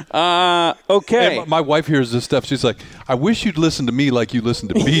 Okay. And my wife hears this stuff. She's like, "I wish you'd listen to me like you listen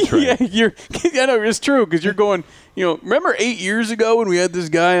to B-Train." Yeah, I know it's true because you're going. Remember 8 years ago when we had this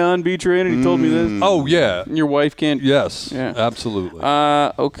guy on B-Train and he told me this? Oh yeah. And your wife can't. Yes. Yeah. Absolutely.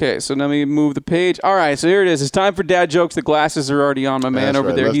 Okay, so let me move the page. All right, so here it is. It's time for dad jokes. The glasses are already on. My man That's over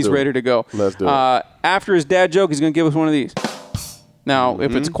right. there, Let's he's do it. ready to go. Let's do it. After his dad joke, he's going to give us one of these. Now,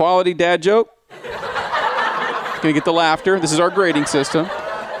 if it's quality dad joke, he's going to get the laughter. This is our grading system.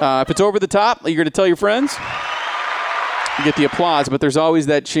 If it's over the top, you're going to tell your friends. You get the applause, but there's always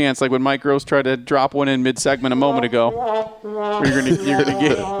that chance, like when Mike Gross tried to drop one in mid-segment a moment ago. Where you're gonna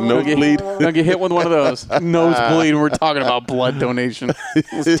get Nosebleed. Gonna get hit with one of those nosebleed. We're talking about blood donation.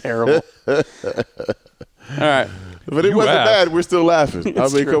 It's terrible. All right, But it wasn't have. bad. We're still laughing. I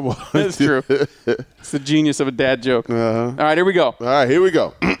mean, true. come on. That's true. It's the genius of a dad joke. All right, here we go. All right, here we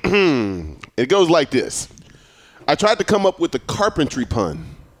go. It goes like this. I tried to come up with a carpentry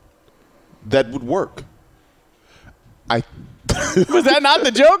pun that would work. Was that not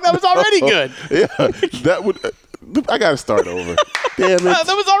the joke? That was already good. Yeah, that would. I got to start over. Damn it. That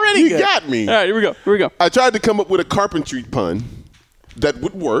was already You good. got me. All right, here we go. Here we go. I tried to come up with a carpentry pun that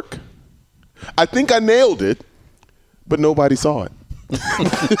would work. I think I nailed it, but nobody saw it. It's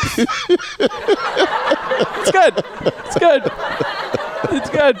good. It's good. It's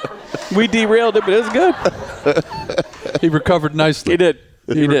good. We derailed it, but it's good. he recovered nicely. He did.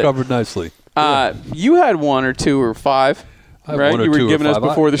 He recovered nicely. You had 1 or 2 or 5, I have right? 1 or You were 2 or giving us 5.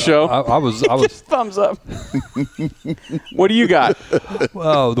 before the show. I was. Just thumbs up. What do you got?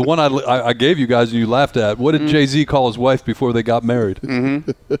 Well, the one I gave you guys and you laughed at. What did Jay-Z call his wife before they got married?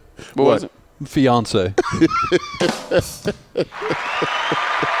 What was it? Fiance.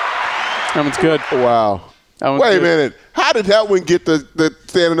 That one's good. Wow. That one's Wait a good. minute. How did that one get the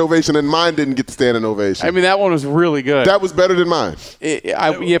standing ovation and mine didn't get the standing ovation? I mean, that one was really good. that was better than mine.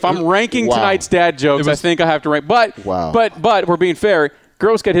 If I'm ranking Wow. tonight's dad jokes, I think I have to rank. But Wow. but we're being fair.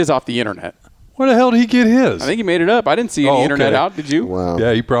 Gross got his off the internet. Where the hell did he get his? I think he made it up. I didn't see any Oh, okay. internet out. Did you? Wow.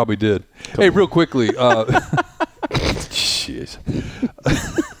 Yeah, he probably did. Hey, real quickly. Jeez.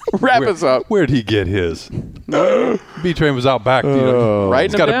 Wrap us up. Where'd he get his? B-Train was out back.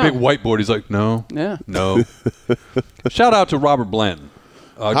 Writing He's got them a down. big whiteboard. He's like, no. Yeah. No. Shout out to Robert Blanton.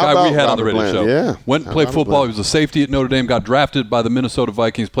 A How guy we about had on the Robert radio show. Blanton? Yeah. Went and played Robert football. Blanton. He was a safety at Notre Dame. Got drafted by the Minnesota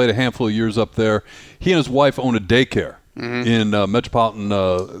Vikings. Played a handful of years up there. He and his wife own a daycare in metropolitan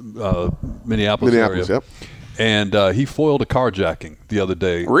Minneapolis area. Yep. And he foiled a carjacking the other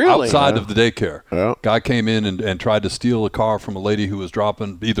day Really? outside of the daycare. Yeah. Guy came in and tried to steal a car from a lady who was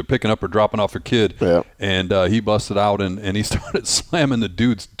either picking up or dropping off her kid. Yeah. And he busted out and he started slamming the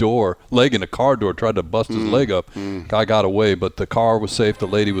dude's leg in the car door, tried to bust his leg up. Guy got away, but the car was safe, the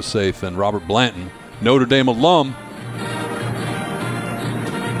lady was safe, and Robert Blanton, Notre Dame alum,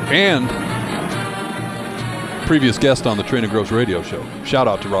 and previous guest on the Train and Gross radio show. Shout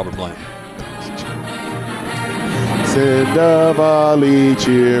out to Robert Bland. Send a volley,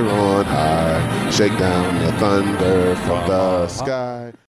 cheer on high, shake down the thunder from the sky.